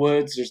 There's no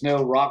woods. There's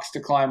no rocks to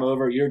climb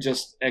over. You're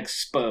just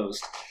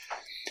exposed.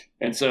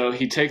 And so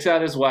he takes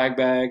out his wag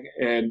bag,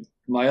 and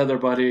my other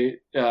buddy,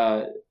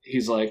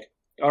 he's like,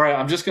 "All right,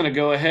 I'm just going to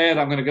go ahead.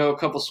 I'm going to go a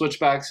couple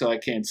switchbacks so I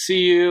can't see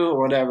you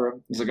or whatever."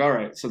 He's like, "All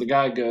right." So the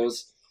guy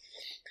goes,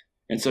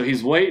 and so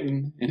he's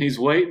waiting, and he's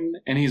waiting,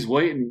 and he's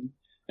waiting.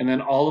 And then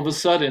all of a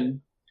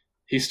sudden,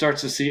 he starts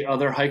to see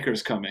other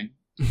hikers coming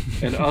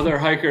and other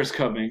hikers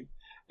coming.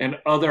 And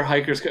other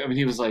hikers come, and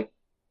he was like,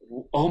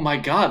 "Oh my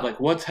God,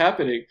 what's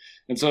happening?"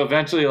 And so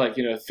eventually,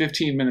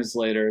 15 minutes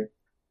later,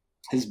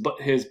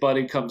 his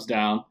buddy comes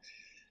down,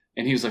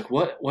 and he was like,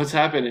 "What's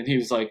happened?" And he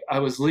was like, "I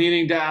was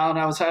leaning down,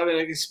 I was having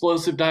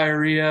explosive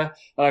diarrhea,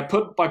 and I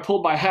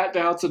pulled my hat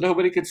down so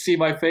nobody could see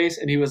my face."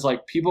 And he was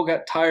like, "People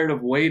got tired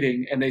of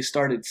waiting, and they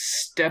started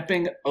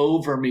stepping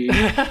over me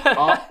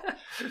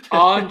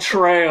on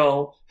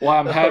trail while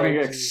I'm having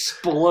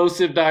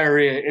explosive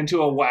diarrhea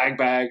into a wag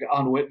bag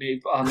on the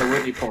Whitney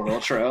Portal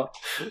Trail.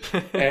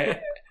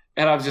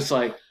 And I'm just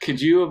like,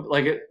 could you,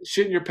 like,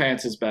 shitting your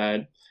pants is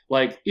bad.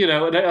 Like, you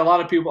know, a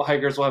lot of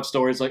hikers will have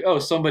stories like, oh,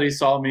 somebody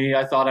saw me.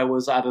 I thought I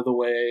was out of the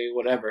way,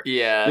 whatever.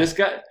 Yeah.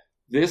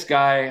 This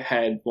guy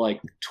had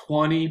like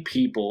 20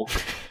 people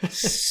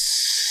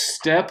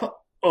step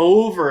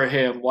over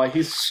him while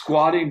he's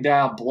squatting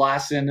down,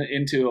 blasting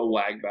into a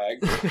wag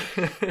bag.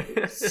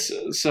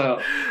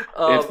 So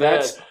if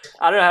that's,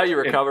 I don't know how you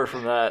recover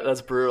from that.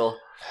 That's brutal.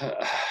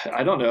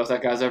 I don't know if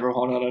that guy's ever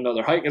went on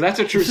another hike, and that's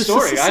a true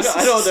story. I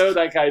don't know if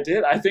that guy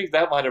did. I think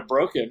that might have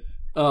broke him.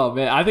 Oh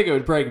man, I think it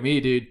would break me,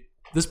 dude.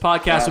 This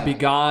podcast would be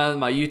gone.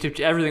 My YouTube,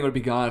 everything would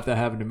be gone if that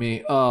happened to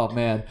me. Oh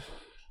man,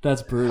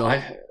 that's brutal.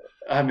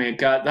 I mean,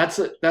 God, that's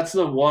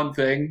the one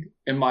thing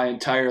in my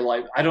entire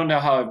life. I don't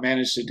know how I've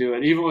managed to do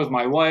it, even with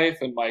my wife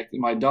and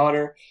my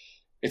daughter.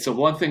 It's the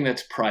one thing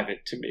that's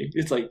private to me.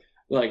 It's like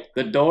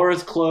the door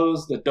is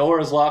closed, the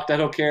door is locked. I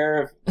don't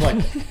care.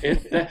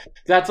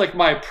 That's like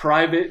my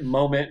private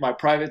moment, my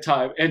private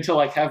time, and to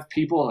like have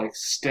people like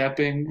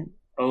stepping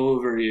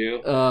over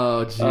you.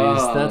 Oh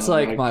jeez, that's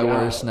like my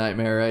worst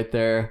nightmare right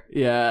there.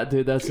 Yeah,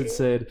 dude, that's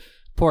insane.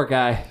 Poor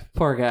guy.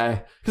 Because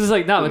there's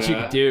like not much you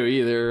can do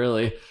either,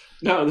 really.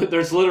 No,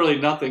 there's literally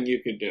nothing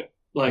you can do.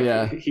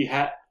 Like he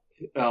had.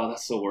 Oh,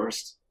 that's the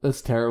worst.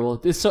 That's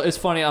terrible. It's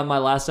funny. On my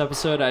last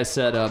episode, I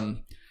said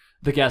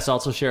the guest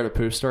also shared a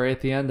poop story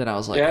at the end, and I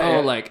was like,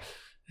 like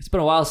it's been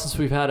a while since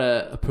we've had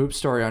a poop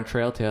story on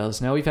Trail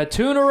Tales. Now we've had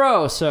 2 in a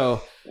row,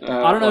 so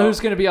I don't know who's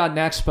going to be on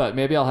next, but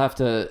maybe I'll have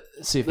to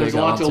see if there's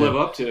a lot to live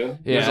up to.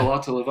 Yeah. There's a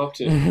lot to live up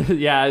to.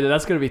 Yeah,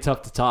 that's going to be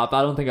tough to top.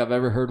 I don't think I've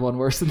ever heard one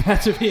worse than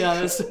that, to be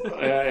honest.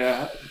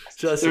 Yeah.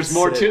 There's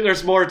more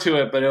to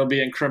it, but it'll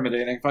be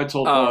incriminating if I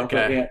told more.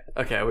 Okay.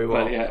 Okay, we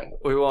won't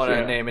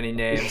name any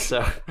names.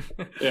 So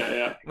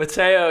yeah.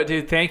 Mateo,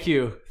 dude, thank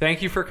you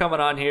for coming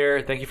on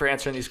here. Thank you for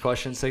answering these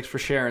questions. Thanks for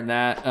sharing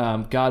that.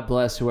 God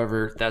bless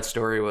whoever that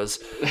story was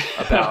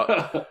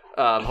about.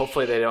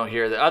 Hopefully they don't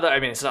hear that. I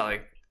mean, it's not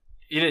like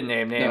you didn't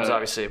name names,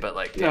 obviously, but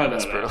like,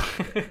 that's brutal.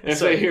 If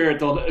they hear it,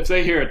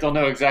 they'll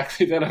know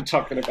exactly that I'm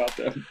talking about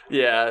them.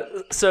 Yeah.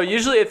 So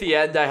usually at the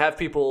end, I have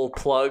people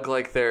plug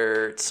like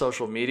their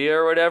social media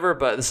or whatever,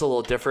 but this is a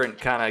little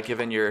different, kind of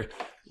given you're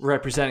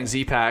representing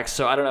Zpacks.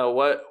 So I don't know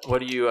what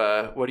do you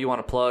want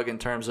to plug in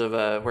terms of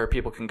where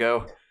people can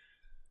go?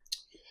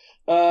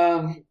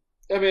 I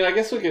mean, I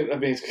guess we could. I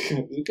mean,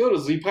 go to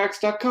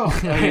zpacks.com.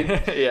 I mean,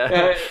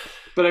 yeah.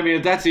 But I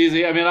mean, that's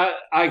easy. I mean,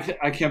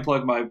 I can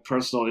plug my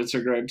personal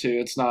Instagram too.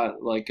 It's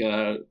not like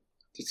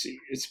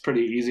it's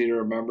pretty easy to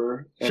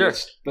remember. Sure.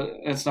 But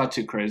it's not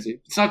too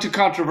crazy. It's not too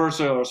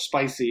controversial or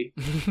spicy.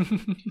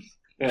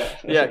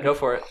 Yeah, go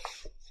for it.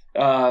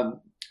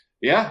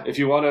 If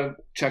you want to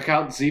check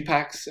out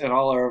Zpacks and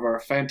all of our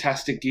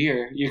fantastic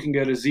gear, you can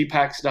go to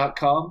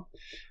zpacks.com.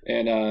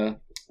 And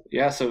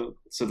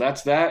so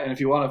that's that. And if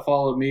you want to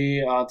follow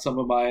me on some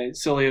of my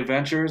silly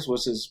adventures,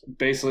 which is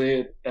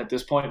basically at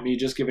this point me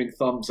just giving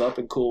thumbs up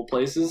in cool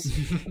places,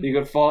 you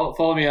can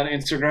follow me on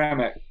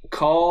Instagram at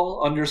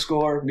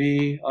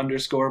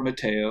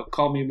call_me_Mateo.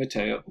 Call me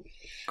Mateo.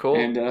 Cool.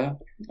 And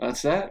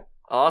that's that.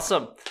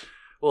 Awesome.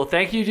 Well,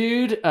 thank you,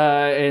 dude.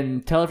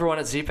 And tell everyone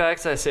at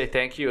Zpacks I say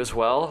thank you as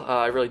well.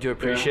 I really do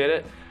appreciate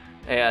it.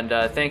 And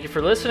thank you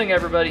for listening,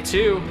 everybody,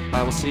 too.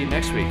 I will see you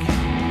next week.